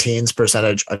like mid-teens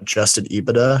percentage adjusted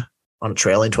EBITDA on a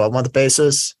trailing 12-month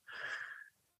basis.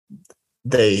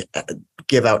 They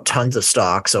give out tons of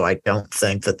stock, so I don't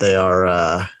think that they are.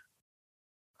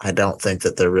 I don't think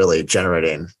that they're really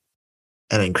generating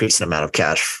an increasing amount of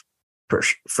cash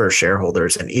for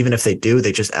shareholders. And even if they do,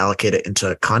 they just allocate it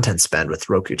into content spend with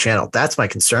Roku Channel. That's my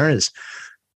concern. Is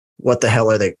what the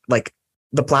hell are they like?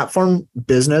 The platform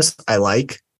business I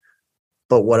like,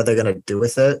 but what are they going to do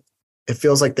with it? It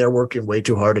feels like they're working way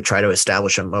too hard to try to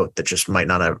establish a moat that just might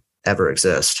not ever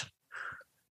exist.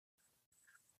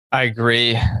 I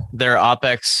agree. Their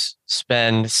OpEx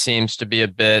spend seems to be a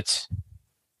bit.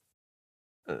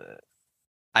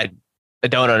 I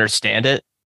don't understand it.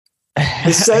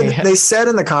 They said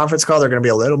in the conference call they're going to be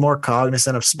a little more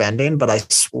cognizant of spending, but I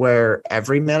swear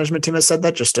every management team has said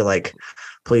that just to like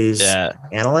please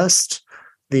analysts.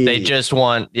 They just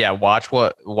want watch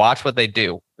what they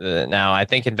do. Now I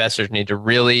think investors need to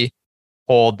really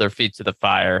hold their feet to the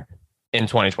fire in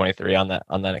 2023 on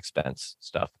that expense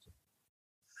stuff.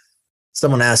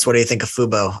 Someone asked, what do you think of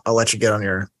Fubo? I'll let you get on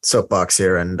your soapbox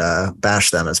here and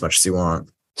bash them as much as you want.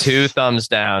 2 thumbs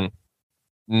down.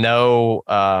 No,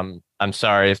 I'm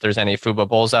sorry if there's any Fubo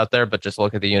bulls out there, but just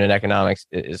look at the unit economics.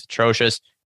 It is atrocious.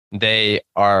 It's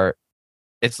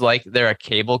like they're a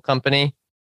cable company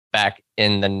back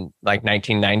in the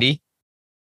 1990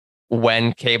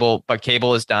 when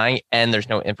cable is dying and there's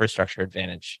no infrastructure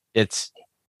advantage. It's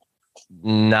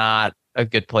not a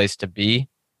good place to be.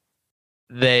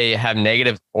 They have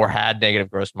negative or had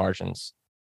negative gross margins.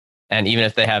 And even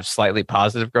if they have slightly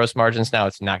positive gross margins now,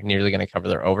 it's not nearly going to cover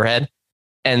their overhead.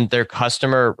 And their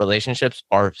customer relationships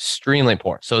are extremely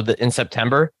poor. So in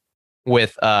September,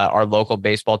 with our local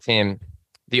baseball team,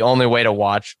 the only way to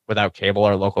watch without cable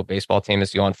our local baseball team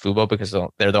is to go on Fubo, because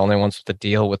they're the only ones with the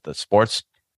deal with the sports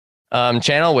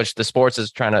channel, which the sports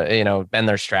is trying to bend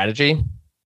their strategy.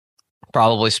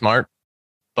 Probably smart,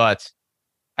 but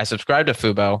I subscribed to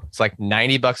Fubo. It's like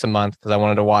 $90 a month because I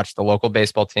wanted to watch the local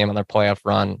baseball team on their playoff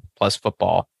run plus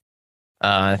football.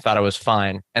 I thought it was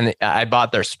fine. And I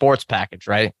bought their sports package,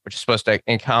 right? Which is supposed to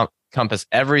encompass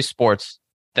every sports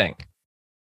thing.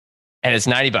 And it's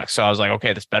 $90. So I was like,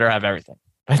 okay, this better have everything.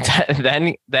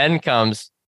 But then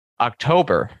comes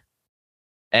October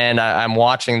and I'm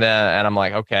watching and I'm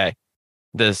like, okay,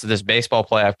 this baseball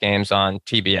playoff game's on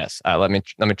TBS. Let me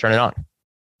turn it on.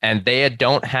 And they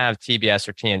don't have TBS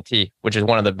or TNT, which is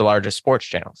one of the largest sports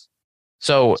channels.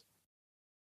 So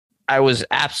I was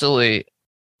absolutely,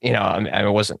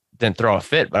 I didn't throw a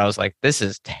fit, but I was like, this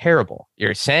is terrible.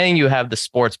 You're saying you have the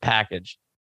sports package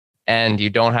and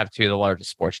you don't have 2 of the largest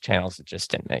sports channels. It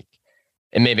just didn't make,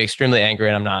 it made me extremely angry,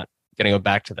 and I'm not going to go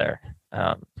back to there.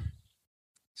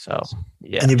 So,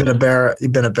 yeah. And you've been a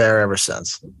bear ever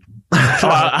since.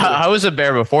 I was a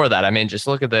bear before that. I mean, just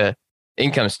look at the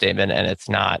income statement and it's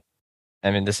not,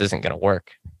 this isn't going to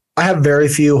work. I have very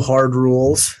few hard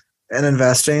rules in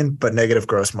investing, but negative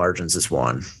gross margins is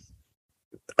one.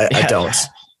 I don't.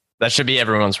 That should be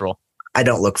everyone's rule. I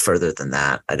don't look further than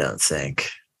that, I don't think.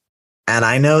 And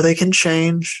I know they can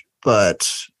change,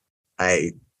 but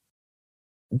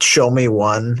show me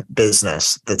one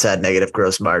business that's had negative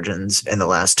gross margins in the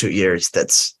last 2 years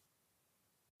that's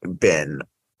been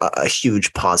a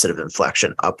huge positive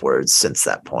inflection upwards since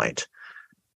that point.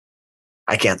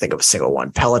 I can't think of a single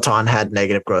one. Peloton had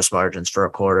negative gross margins for a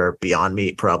quarter. Beyond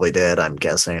Meat probably did, I'm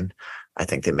guessing. I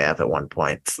think they may have at one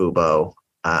point. Fubo.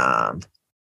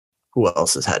 Who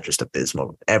else has had just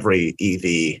abysmal? Every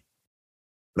EV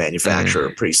manufacturer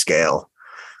pre-scale.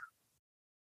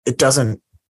 It doesn't.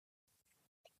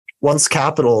 Once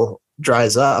capital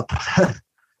dries up,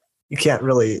 you can't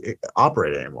really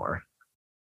operate anymore.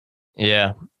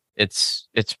 Yeah, it's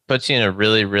puts you in a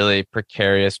really, really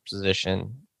precarious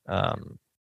position. Why?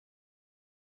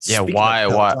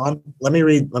 Let me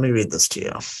read this to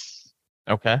you.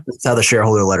 Okay. This is how the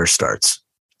shareholder letter starts.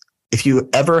 If you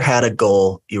ever had a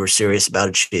goal you were serious about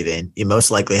achieving, you most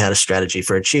likely had a strategy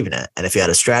for achieving it. And if you had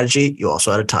a strategy, you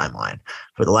also had a timeline.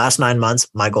 For the last 9 months,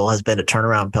 my goal has been to turn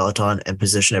around Peloton and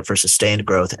position it for sustained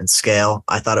growth and scale.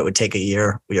 I thought it would take a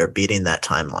year. We are beating that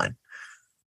timeline.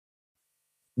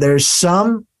 There's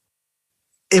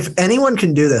if anyone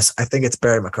can do this, I think it's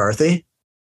Barry McCarthy.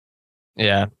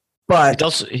 Yeah. But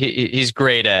also, he's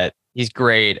great at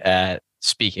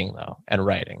speaking though and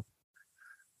writing.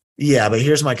 Yeah, but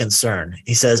here's my concern.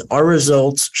 He says, our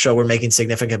results show we're making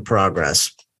significant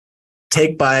progress.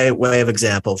 Take by way of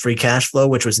example, free cash flow,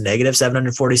 which was negative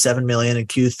 $747 million in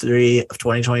Q3 of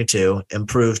 2022,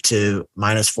 improved to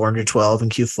minus 412 in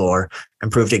Q4,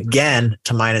 improved again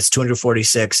to minus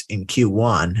 246 in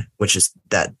Q1, which is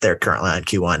that they're currently on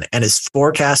Q1, and is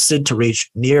forecasted to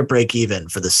reach near break even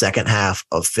for the second half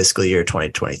of fiscal year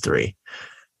 2023.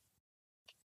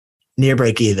 Near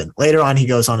break even. Later on, he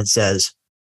goes on and says,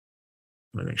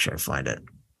 let me make sure I find it.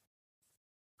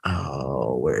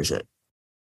 Oh, where is it?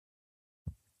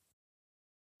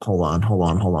 Hold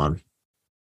on.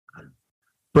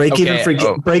 Break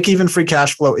even free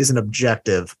cash flow is an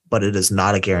objective, but it is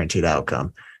not a guaranteed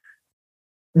outcome.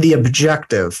 The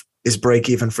objective is break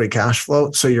even free cash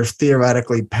flow. So you're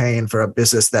theoretically paying for a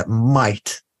business that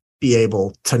might be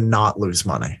able to not lose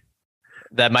money.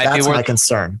 That's be my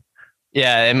concern.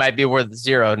 Yeah, it might be worth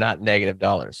zero, not negative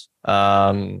dollars.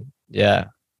 Yeah,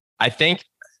 I think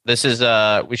this is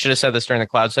we should have said this during the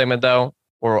cloud segment though.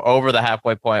 We're over the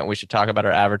halfway point. We should talk about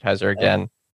our advertiser again.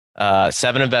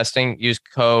 7 Investing, use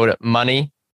code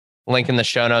MONEY, link in the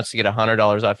show notes to get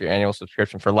 $100 off your annual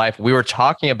subscription for life. We were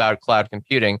talking about cloud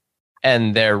computing,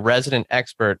 and their resident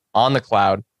expert on the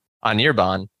cloud,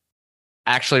 Anirban,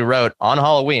 actually wrote on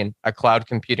Halloween a cloud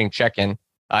computing check-in.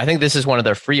 I think this is one of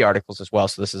their free articles as well,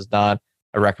 so this is not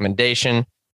a recommendation.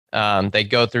 They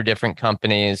go through different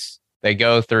companies. They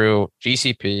go through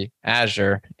GCP,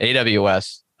 Azure,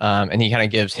 AWS, and he kind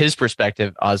of gives his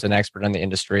perspective as an expert in the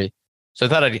industry. So I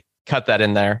thought I'd cut that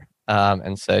in there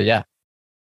and say,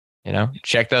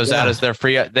 check those out as they're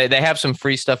free. They have some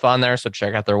free stuff on there, so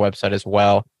check out their website as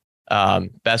well.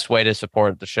 Best way to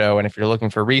support the show. And if you're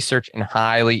looking for research and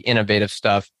highly innovative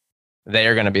stuff, they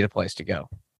are going to be the place to go.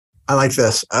 I like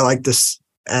this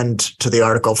end to the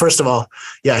article. First of all,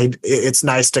 it's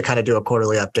nice to kind of do a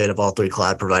quarterly update of all 3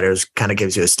 cloud providers, kind of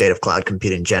gives you a state of cloud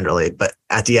computing generally. But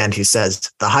at the end, he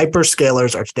says the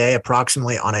hyperscalers are today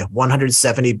approximately on a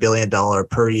 $170 billion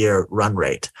per year run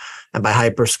rate. And by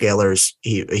hyperscalers,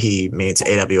 he means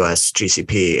AWS,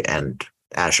 GCP, and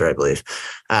Azure, I believe.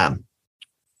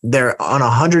 They're on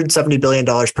 $170 billion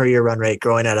per year run rate,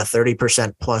 growing at a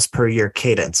 30% plus per year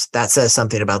cadence. That says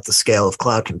something about the scale of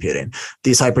cloud computing.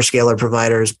 These hyperscaler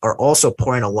providers are also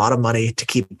pouring a lot of money to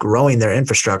keep growing their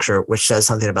infrastructure, which says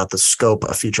something about the scope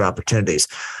of future opportunities.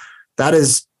 That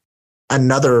is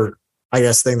another,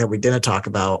 thing that we didn't talk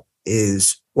about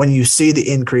is when you see the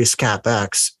increased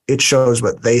CapEx, it shows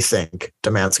what they think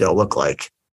demand's going to look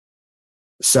like.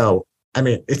 So,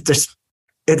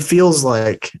 it feels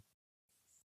like,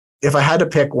 if I had to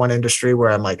pick one industry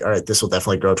where I'm like, all right, this will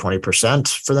definitely grow 20%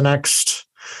 for the next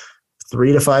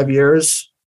 3 to 5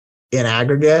 years in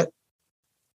aggregate,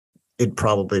 it'd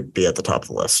probably be at the top of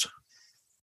the list.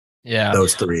 Yeah.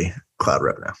 Those 3 cloud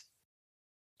revenue.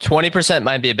 20%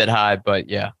 might be a bit high, but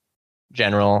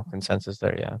general consensus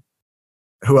there. Yeah.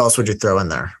 Who else would you throw in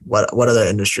there? What other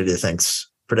industry do you think's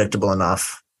predictable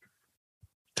enough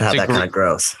to have that kind of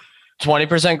growth?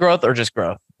 20% growth or just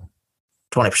growth?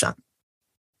 20%.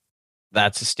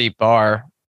 That's a steep bar.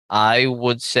 I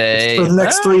would say for the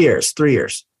next 3 years. 3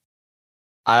 years.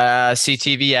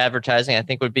 CTV advertising, I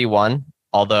think, would be one.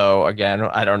 Although, again,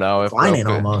 I don't know if declining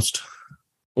almost.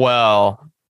 Well,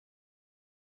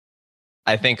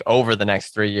 I think over the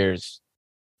next 3 years,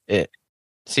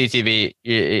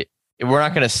 CTV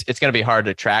it's going to be hard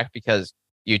to track because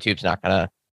YouTube's not going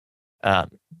to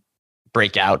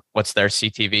break out what's their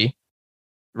CTV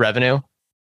revenue.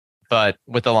 But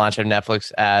with the launch of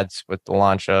Netflix ads, with the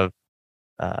launch of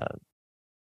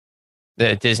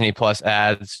the Disney Plus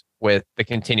ads, with the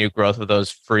continued growth of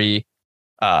those free,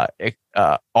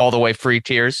 all the way free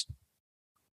tiers,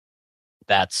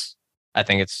 I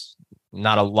think it's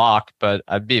not a lock, but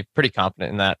I'd be pretty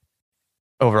confident in that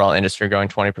overall industry growing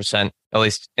 20%, at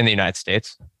least in the United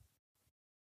States.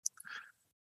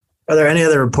 Are there any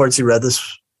other reports you read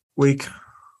this week?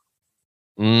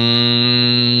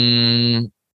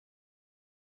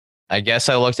 I guess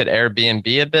I looked at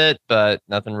Airbnb a bit, but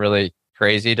nothing really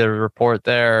crazy to report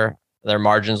there. Their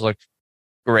margins look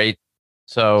great.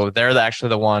 So they're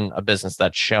actually a business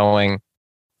that's showing,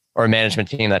 or a management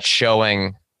team that's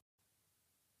showing.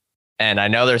 And I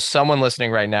know there's someone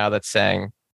listening right now that's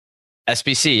saying,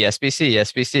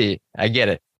 SBC. I get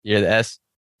it. You're the S.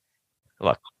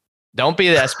 Look, don't be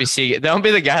the SBC. Don't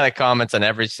be the guy that comments on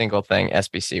every single thing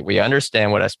SBC. We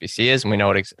understand what SBC is and we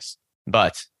know it exists.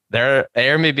 But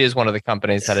Airbnb is one of the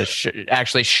companies that has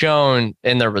actually shown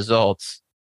in their results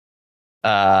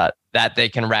that they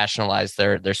can rationalize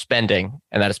their spending,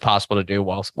 and that it's possible to do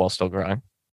while still growing.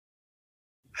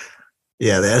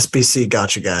 Yeah, the SBC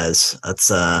got you guys.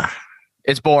 That's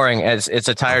it's boring. It's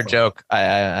a tired joke.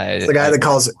 It's the guy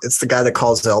that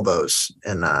calls elbows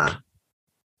at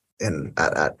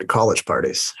college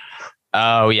parties.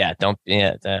 Oh yeah, don't be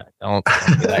that guy.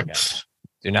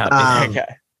 Do not be that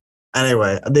guy.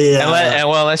 Anyway,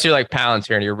 unless you're like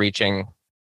Palantir and you're reaching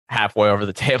halfway over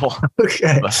the table.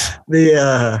 Okay.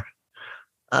 The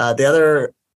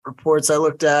other reports I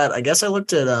looked at, I guess I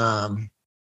looked at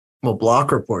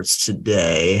Block reports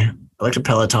today. I looked at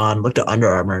Peloton, looked at Under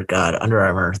Armour. God, Under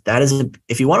Armour. That is,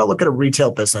 if you want to look at a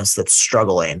retail business that's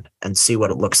struggling and see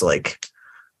what it looks like,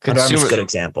 Under Armour is a good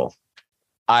example.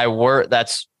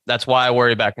 That's why I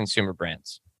worry about consumer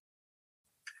brands.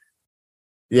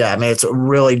 Yeah, I mean, it's a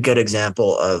really good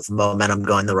example of momentum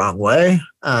going the wrong way.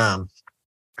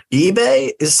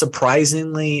 eBay is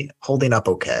surprisingly holding up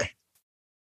okay.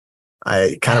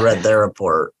 I kind of read their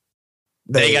report.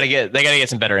 They gotta get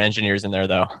some better engineers in there,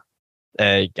 though.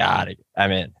 They got it. I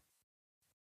mean,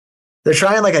 they're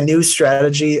trying like a new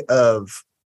strategy of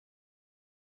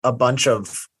a bunch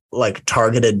of like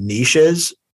targeted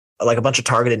niches, like a bunch of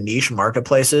targeted niche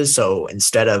marketplaces. So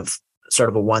instead of sort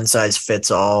of a one size fits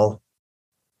all,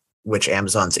 which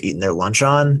Amazon's eating their lunch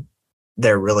on,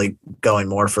 they're really going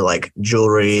more for like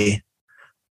jewelry,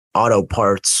 auto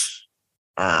parts,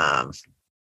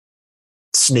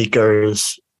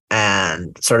 sneakers,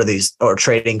 and sort of these, or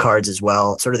trading cards as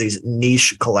well, sort of these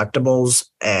niche collectibles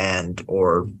and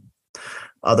or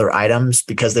other items,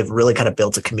 because they've really kind of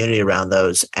built a community around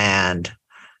those. And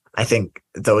I think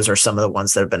those are some of the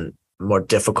ones that have been more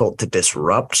difficult to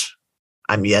disrupt.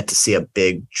 I'm yet to see a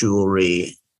big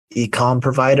jewelry e-com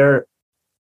provider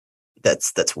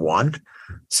that's one.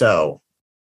 So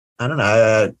I don't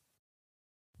know.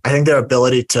 I think their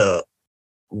ability to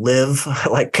live,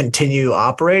 like continue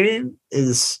operating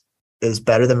is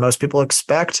better than most people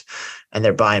expect. And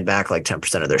they're buying back like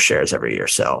 10% of their shares every year.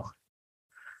 So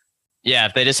yeah,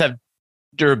 if they just have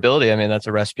durability, I mean, that's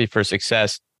a recipe for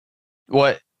success.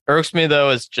 What irks me though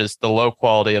is just the low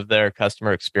quality of their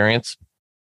customer experience.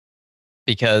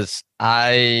 Because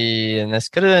and this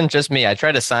could have been just me, I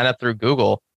tried to sign up through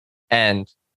Google and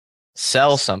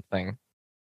sell something,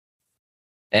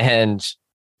 and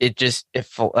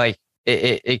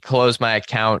it closed my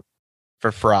account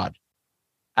for fraud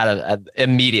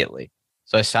immediately.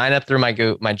 So I signed up through my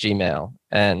Gmail,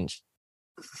 and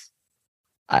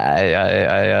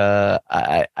I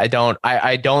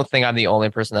don't think I'm the only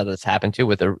person that this happened to,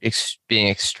 with being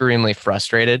extremely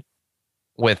frustrated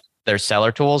with their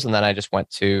seller tools. And then I just went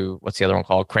to, what's the other one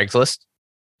called? Craigslist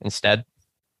instead.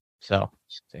 So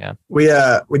yeah. We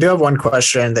do have one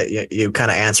question that you kind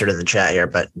of answered in the chat here,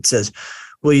 but it says,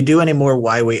 will you do any more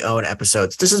Why We Own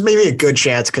episodes? This is maybe a good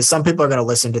chance, because some people are going to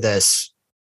listen to this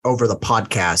over the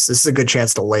podcast. This is a good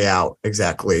chance to lay out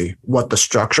exactly what the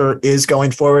structure is going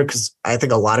forward, because I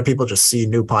think a lot of people just see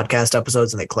new podcast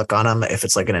episodes and they click on them if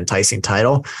it's like an enticing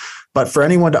title. But for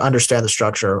anyone to understand the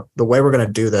structure, the way we're going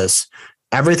to do this,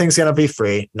 everything's going to be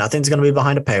free. Nothing's going to be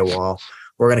behind a paywall.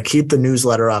 We're going to keep the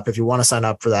newsletter up. If you want to sign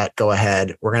up for that, go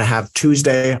ahead. We're going to have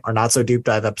Tuesday, our Not So Deep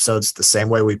Dive episodes, the same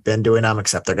way we've been doing them,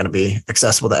 except they're going to be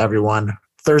accessible to everyone.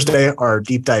 Thursday, our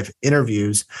deep dive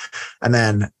interviews. And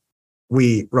then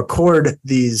we record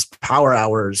these power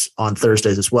hours on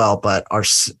Thursdays as well, but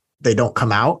they don't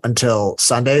come out until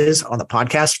Sundays on the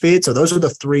podcast feed. So those are the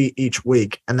 3 each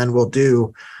week. And then we'll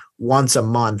do once a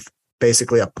month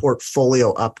basically a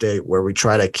portfolio update where we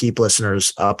try to keep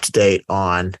listeners up to date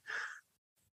on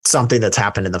something that's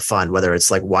happened in the fund, whether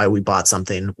it's like why we bought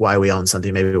something, why we own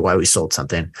something, maybe why we sold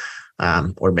something,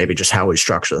 or maybe just how we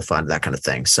structure the fund, that kind of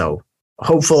thing. So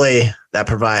hopefully that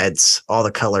provides all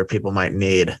the color people might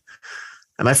need.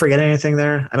 Am I forgetting anything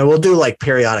there? I mean, we'll do like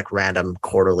periodic random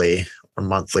quarterly or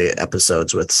monthly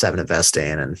episodes with Seven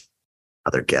Investing and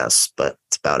other guests, but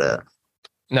it's about it.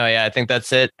 No, yeah, I think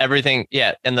that's it. Everything,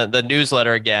 yeah. And the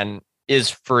newsletter, again, is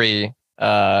free.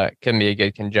 Can be a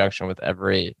good conjunction with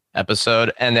every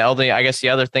episode. And the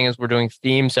other thing is we're doing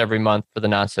themes every month for the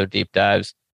Not So Deep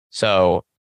Dives. So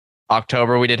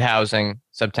October, we did housing.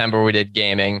 September, we did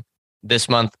gaming. This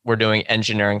month, we're doing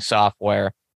engineering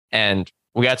software. And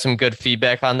we got some good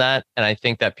feedback on that. And I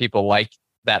think that people like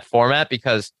that format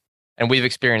because, and we've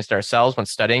experienced ourselves when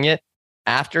studying it,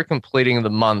 after completing the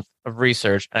month of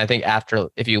research, and I think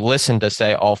if you listen to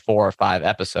say all 4 or 5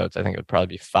 episodes, I think it would probably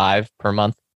be 5 per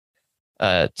month,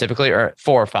 typically, or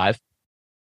 4 or 5,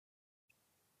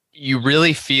 you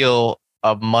really feel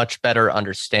a much better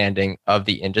understanding of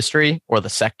the industry or the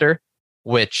sector,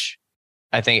 which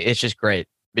I think it's just great.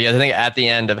 Because I think at the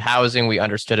end of housing, we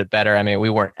understood it better. I mean, we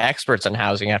weren't experts on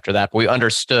housing after that, but we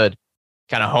understood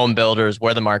kind of home builders,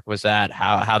 where the market was at,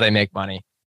 how they make money,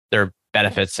 their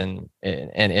benefits and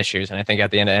issues. And I think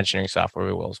at the end of engineering software,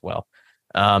 we will as well.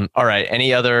 All right.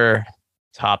 Any other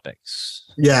topics?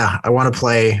 Yeah, I want to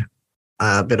play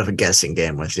a bit of a guessing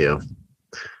game with you.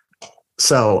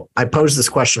 So I posed this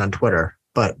question on Twitter,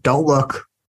 but don't look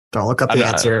up the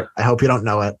answer. I hope you don't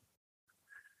know it.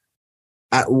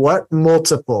 At what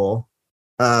multiple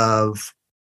of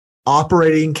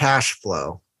operating cash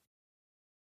flow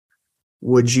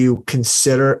would you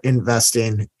consider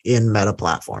investing in Meta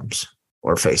Platforms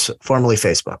or formerly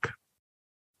Facebook?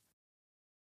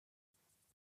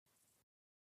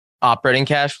 Operating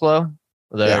cash flow?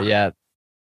 Yeah.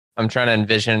 I'm trying to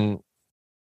envision,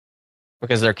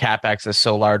 because their CapEx is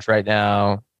so large right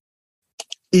now.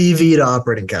 EV to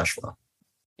operating cash flow.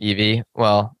 EV?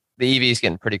 Well, the EV is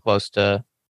getting pretty close to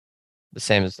the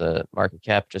same as the market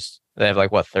cap. Just they have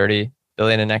like what, 30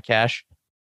 billion in net cash,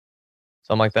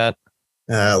 something like that.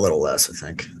 A little less, I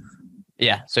think.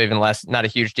 Yeah, so even less. Not a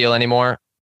huge deal anymore.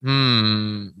 I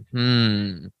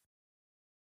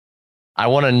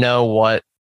want to know what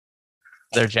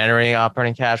they're generating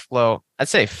operating cash flow. I'd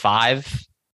say 4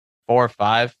 or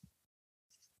 5.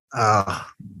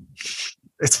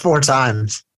 It's 4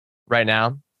 times right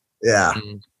now. Yeah.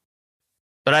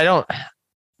 But I don't.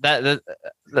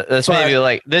 That's maybe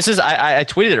like this is. I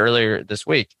tweeted earlier this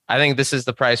week. I think this is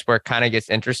the price where it kind of gets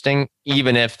interesting,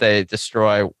 even if they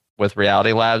destroy with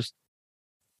Reality Labs.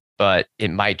 But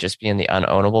it might just be in the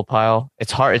unownable pile.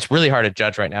 It's hard. It's really hard to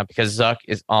judge right now because Zuck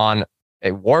is on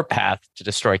a warpath to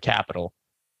destroy capital,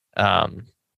 and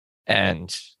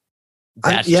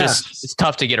that's just it's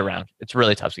tough to get around. It's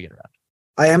really tough to get around.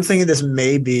 I am thinking this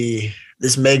may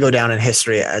go down in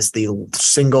history as the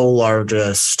single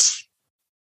largest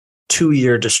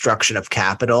 2-year destruction of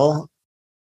capital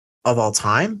of all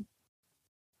time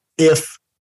if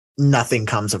nothing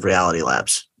comes of Reality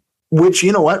Labs, which,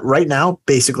 you know what, right now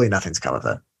basically nothing's come of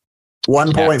it.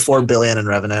 1.4 billion in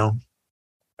revenue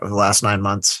over the last 9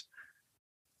 months.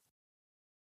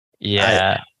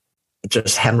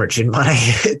 Just hemorrhaging money.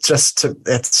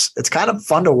 It's kind of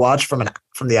fun to watch from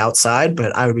the outside,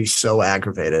 but I would be so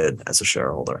aggravated as a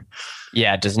shareholder.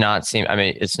 Yeah, it does not seem. I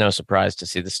mean, it's no surprise to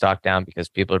see the stock down because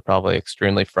people are probably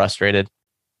extremely frustrated.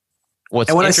 I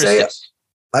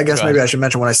guess maybe I should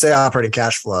mention when I say operating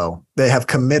cash flow, they have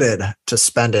committed to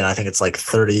spending, I think it's like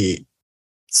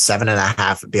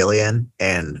 37.5 billion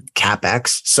in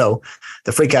CapEx. So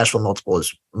the free cash flow multiple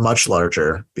is much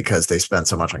larger because they spend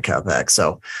so much on CapEx.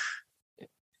 So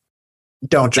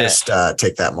don't just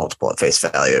take that multiple at face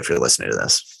value if you're listening to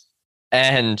this.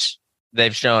 And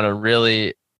they've shown a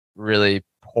really, really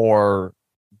poor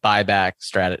buyback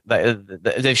strategy.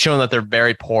 They've shown that they're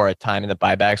very poor at timing the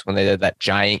buybacks when they did that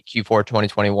giant Q4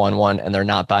 2021 one, and they're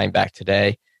not buying back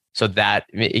today. So that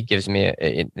it gives me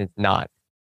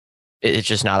it's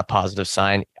just not a positive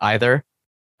sign either.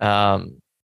 Yeah,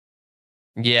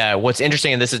 what's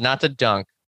interesting, and this is not to dunk,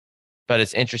 but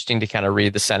it's interesting to kind of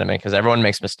read the sentiment because everyone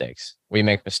makes mistakes. We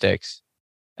make mistakes.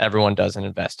 Everyone does in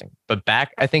investing. But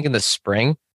back, I think in the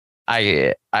spring,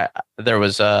 I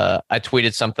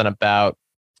tweeted something about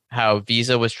how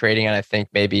Visa was trading at, I think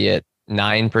maybe at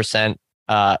 9%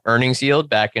 earnings yield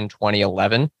back in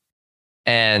 2011.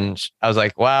 And I was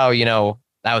like, wow,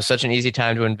 that was such an easy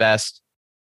time to invest.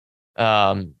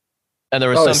 And there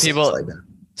were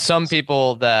some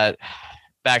people that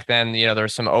back then, there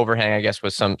was some overhang, I guess,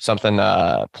 with something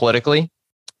politically.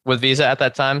 with Visa at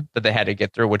that time that they had to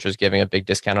get through, which was giving a big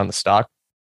discount on the stock.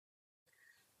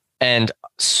 And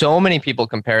so many people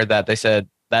compared that. They said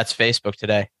that's Facebook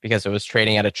today because it was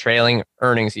trading at a trailing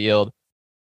earnings yield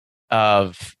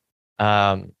of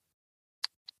the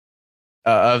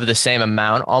same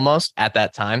amount almost at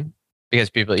that time, because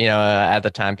people, at the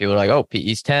time people were like, oh,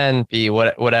 PE's 10, PE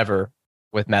whatever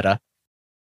with Meta.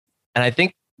 And I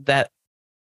think that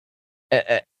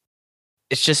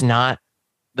it's just not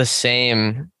the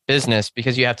same business,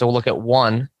 because you have to look at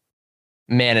one,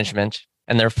 management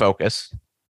and their focus,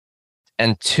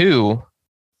 and two,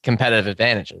 competitive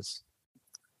advantages.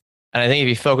 And I think if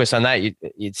you focus on that,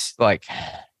 it's like,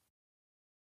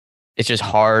 it's just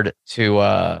hard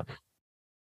to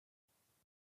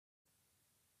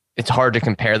it's hard to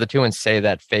compare the two and say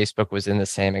that Facebook was in the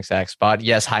same exact spot.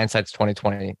 Yes, hindsight's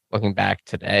 2020 looking back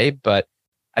today, but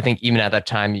I think even at that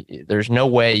time, there's no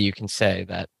way you can say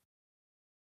that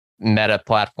Meta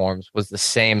Platforms was the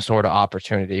same sort of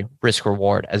opportunity, risk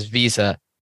reward, as Visa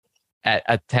at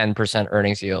a 10%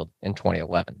 earnings yield in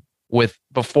 2011, with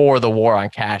before the war on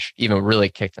cash even really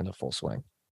kicked into full swing.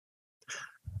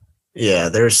 Yeah,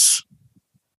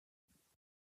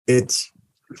 it's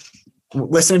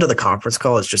listening to the conference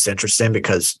call is just interesting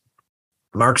because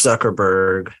Mark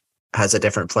Zuckerberg has a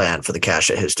different plan for the cash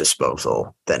at his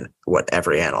disposal than what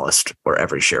every analyst or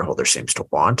every shareholder seems to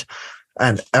want.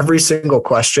 And every single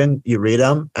question you read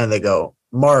them and they go,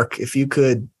 Mark, if you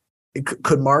could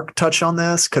Mark touch on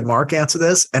this? Could Mark answer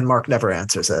this? And Mark never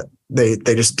answers it. They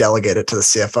just delegate it to the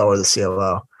CFO or the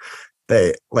COO.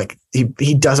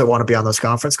 He doesn't want to be on those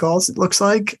conference calls, it looks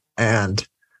like. And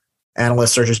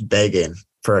analysts are just begging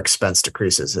for expense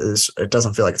decreases. It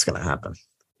doesn't feel like it's going to happen.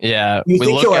 Yeah. You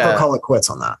think he'll ever call it quits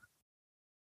on that?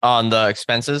 On the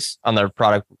expenses, on their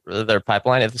product, their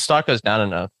pipeline? If the stock goes down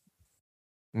enough,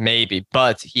 maybe.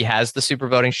 But he has the super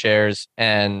voting shares,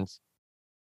 and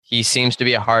he seems to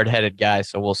be a hard-headed guy,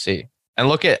 so we'll see. And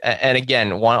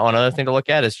again, one other thing to look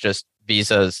at is just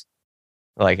Visa's,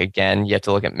 again, you have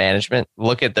to look at management.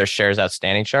 Look at their shares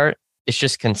outstanding chart. It's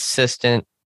just consistent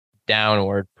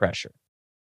downward pressure,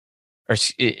 or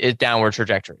downward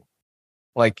trajectory.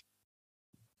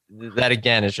 That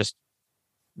again is just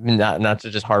not to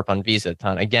just harp on Visa a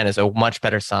ton. Again, is a much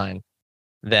better sign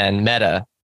than Meta,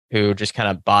 who just kind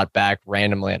of bought back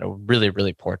randomly at a really,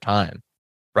 really poor time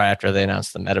right after they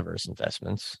announced the metaverse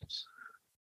investments.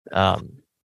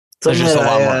 There's just a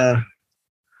lot more.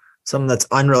 Something that's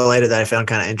unrelated that I found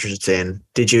kind of interesting.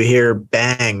 Did you hear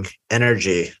Bang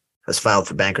Energy has filed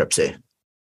for bankruptcy?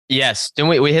 Yes.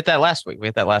 Didn't we hit that last week? We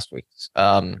hit that last week.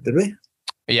 Did we?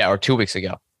 Yeah, or 2 weeks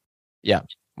ago. Yeah,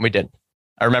 we did.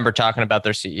 I remember talking about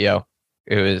their CEO,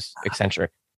 who is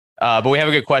eccentric. But we have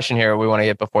a good question here we want to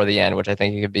get before the end, which I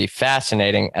think could be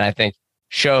fascinating, and I think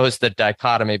shows the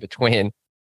dichotomy between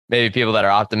maybe people that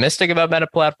are optimistic about Meta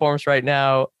Platforms right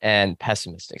now and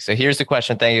pessimistic. So here's the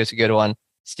question. Thank you. It's a good one.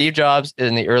 Steve Jobs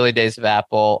in the early days of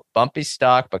Apple, bumpy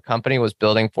stock, but company was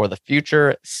building for the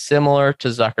future, similar to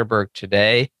Zuckerberg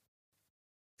today.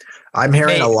 I'm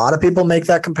hearing a lot of people make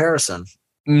that comparison.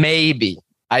 Maybe.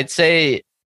 I'd say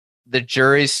the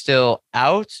jury's still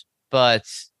out, but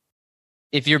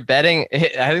if you're betting,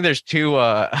 I think there's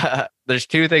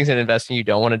two things in investing you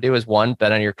don't want to do. Is one,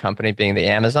 bet on your company being the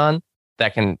Amazon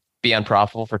that can be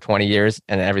unprofitable for 20 years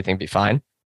and everything be fine.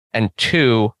 And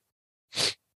two,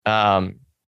 I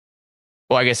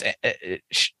guess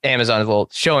Amazon is a little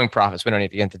showing profits. We don't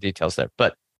need to get into details there.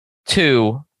 But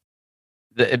two,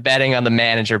 the betting on the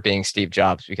manager being Steve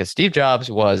Jobs, because Steve Jobs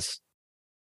was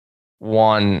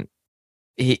one,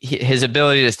 his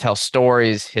ability to tell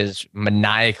stories, his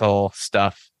maniacal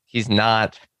stuff. He's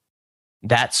not,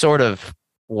 that sort of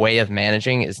way of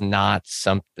managing is not it's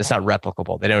not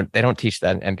replicable. They don't teach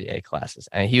that in MBA classes.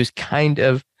 And he was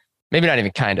maybe not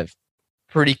even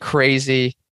pretty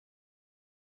crazy.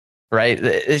 Right?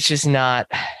 It's just not.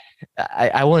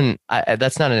 I wouldn't.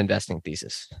 That's not an investing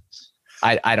thesis.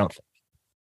 I don't think.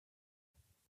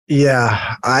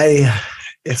 Yeah,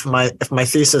 if my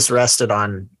thesis rested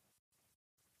on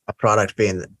a product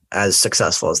being as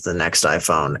successful as the next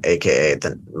iPhone, aka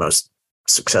the most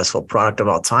successful product of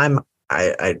all time,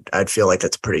 I'd feel like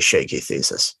that's a pretty shaky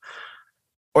thesis.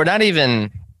 Or not even.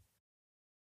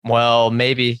 Well,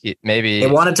 maybe they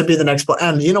want it to be the next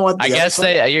platform. And you know what? I guess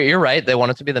you're right. They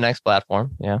want it to be the next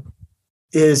platform. Yeah.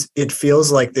 It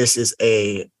feels like this is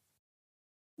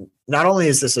not only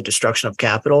is this a destruction of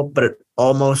capital, but it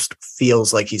almost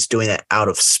feels like he's doing it out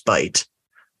of spite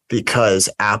because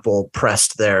Apple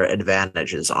pressed their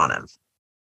advantages on him.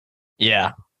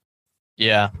 Yeah.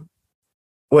 Yeah.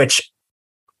 Which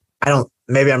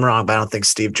maybe I'm wrong, but I don't think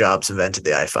Steve Jobs invented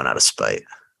the iPhone out of spite.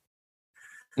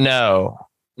 No,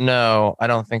 I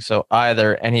don't think so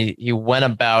either. And he went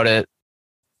about it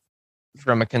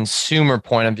from a consumer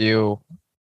point of view.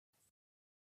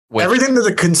 Everything that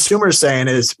the consumer is saying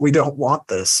is we don't want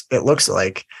this. It looks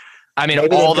like. I mean,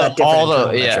 maybe all the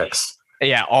metrics.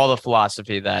 all the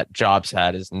philosophy that Jobs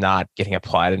had is not getting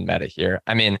applied in Meta here.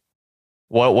 I mean,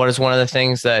 what is one of the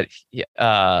things that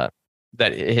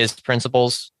that his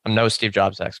principles? I'm no Steve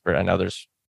Jobs expert. I know there's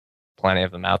plenty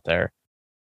of them out there.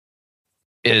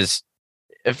 Is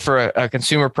for a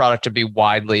consumer product to be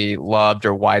widely loved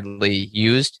or widely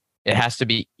used, it has to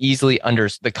be easily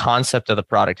the concept of the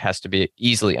product has to be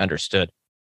easily understood.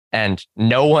 And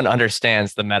no one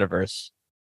understands the metaverse.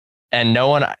 And no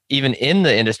one, even in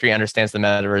the industry, understands the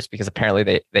metaverse because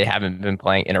apparently they haven't been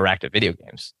playing interactive video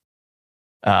games.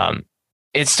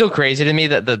 It's still crazy to me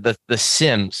that the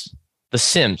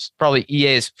Sims, probably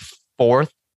EA's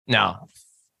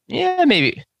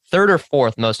maybe third or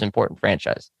fourth most important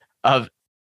franchise of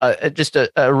just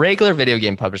a regular video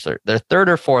game publisher. Their third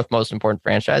or fourth most important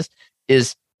franchise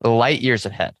is light years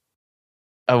ahead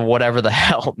of whatever the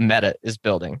hell Meta is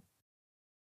building,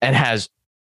 and has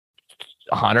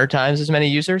 100 times as many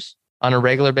users on a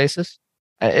regular basis.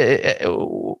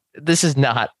 This is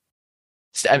not.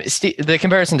 I mean, the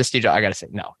comparison to Steve Jobs, I gotta say,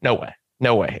 no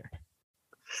way here.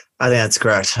 I think that's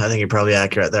correct. I think you're probably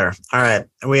accurate there. All right.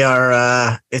 We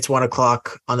are, it's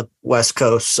 1:00 on the West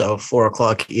Coast, so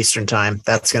 4:00 Eastern time.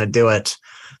 That's going to do it.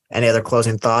 Any other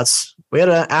closing thoughts? We had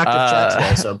an active chat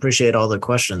today, so appreciate all the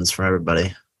questions from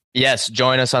everybody. Yes.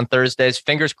 Join us on Thursdays.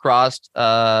 Fingers crossed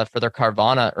for their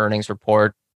Carvana earnings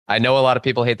report. I know a lot of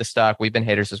people hate the stock. We've been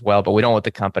haters as well, but we don't want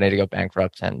the company to go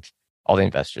bankrupt and all the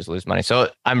investors lose money. So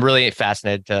I'm really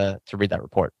fascinated to read that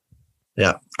report.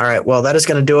 Yeah. All right. Well, that is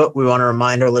going to do it. We want to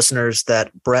remind our listeners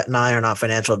that Brett and I are not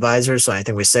financial advisors. So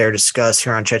anything we say or discuss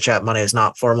here on Chit Chat Money is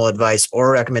not formal advice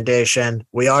or recommendation.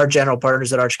 We are general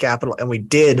partners at Arch Capital, and we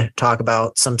did talk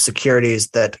about some securities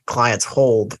that clients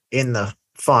hold in the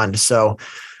fund. So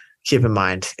keep in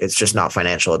mind, it's just not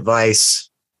financial advice.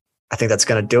 I think that's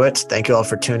going to do it. Thank you all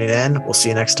for tuning in. We'll see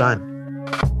you next time.